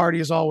after party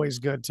is always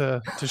good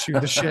to shoot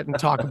the shit and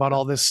talk about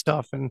all this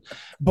stuff and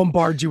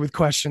bombard you with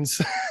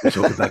questions.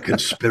 Talk about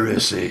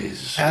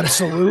conspiracies.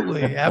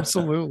 Absolutely.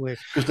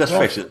 Because let's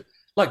face it,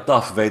 like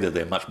Darth Vader,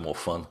 they're much more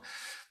fun.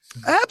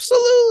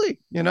 Absolutely.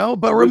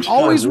 But Luke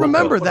always Skywalker,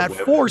 remember what a that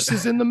whip. force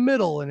is in the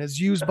middle and is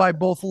used by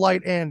both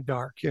light and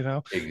dark,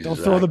 Don't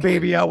throw the Exactly.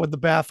 baby out with the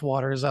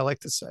bathwater, as I like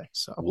to say.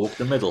 So Walk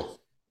the middle.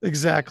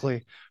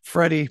 exactly.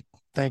 Freddie,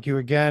 thank you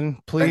again.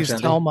 Please Thanks,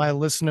 Andy. tell my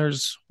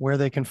listeners where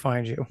they can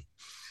find you.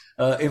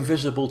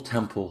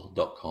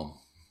 Invisibletemple.com.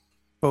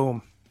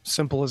 Boom.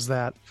 Simple as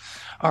that.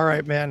 All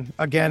right, man.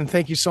 Again,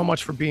 thank you so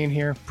much for being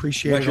here.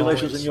 Appreciate it.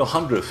 Congratulations on your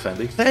 100th,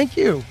 Fendi. Thank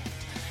you.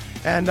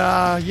 And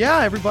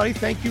yeah, everybody,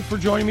 thank you for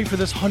joining me for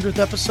this 100th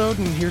episode,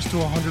 and here's to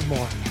 100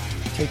 more.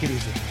 Take it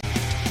easy.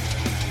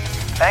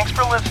 Thanks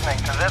for listening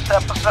to this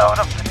episode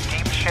of the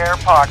Deep Share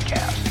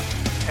Podcast.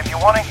 If you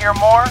want to hear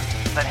more,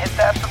 then hit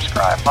that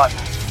subscribe button.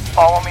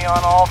 Follow me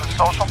on all the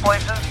social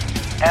places,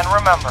 and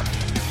remember,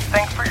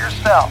 think for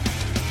yourself,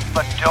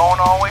 but don't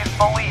always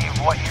believe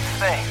what you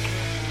think.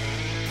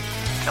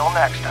 Till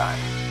next time.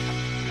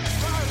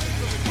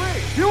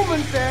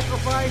 Human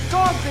sacrifice,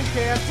 dogs and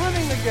cats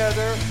living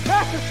together,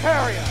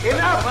 vegetarian.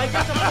 Enough, I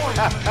get the point.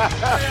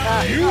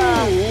 You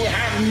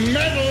have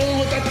meddled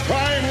with the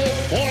primal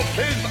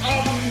forces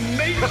of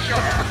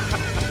nature.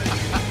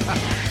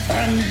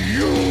 And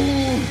you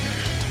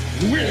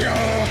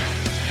will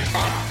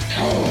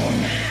atone.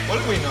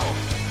 What do we know?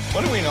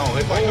 What do we know?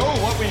 If I know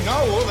what we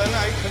know, then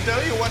I can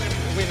tell you what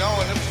we know,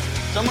 and if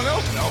someone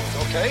else knows,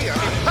 okay?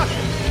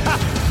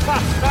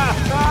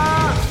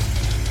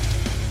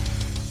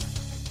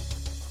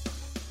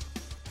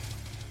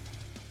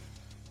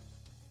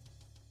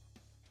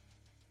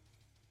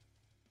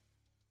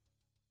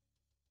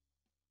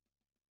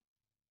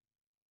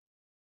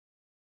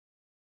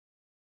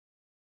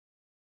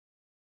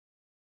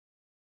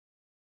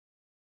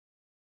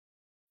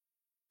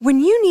 When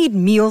you need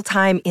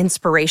mealtime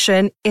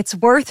inspiration, it's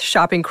worth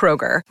shopping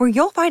Kroger, where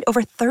you'll find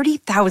over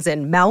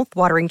 30,000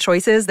 mouth-watering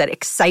choices that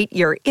excite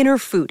your inner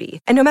foodie.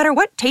 And no matter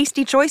what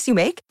tasty choice you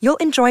make, you'll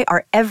enjoy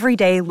our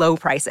everyday low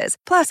prices,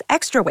 plus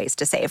extra ways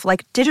to save,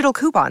 like digital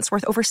coupons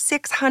worth over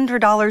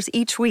 $600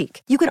 each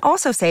week. You can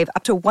also save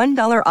up to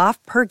 $1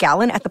 off per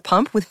gallon at the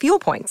pump with fuel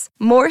points.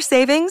 More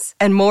savings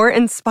and more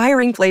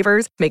inspiring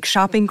flavors make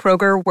shopping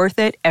Kroger worth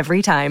it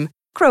every time.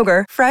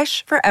 Kroger,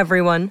 fresh for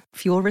everyone.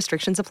 Fuel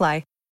restrictions apply.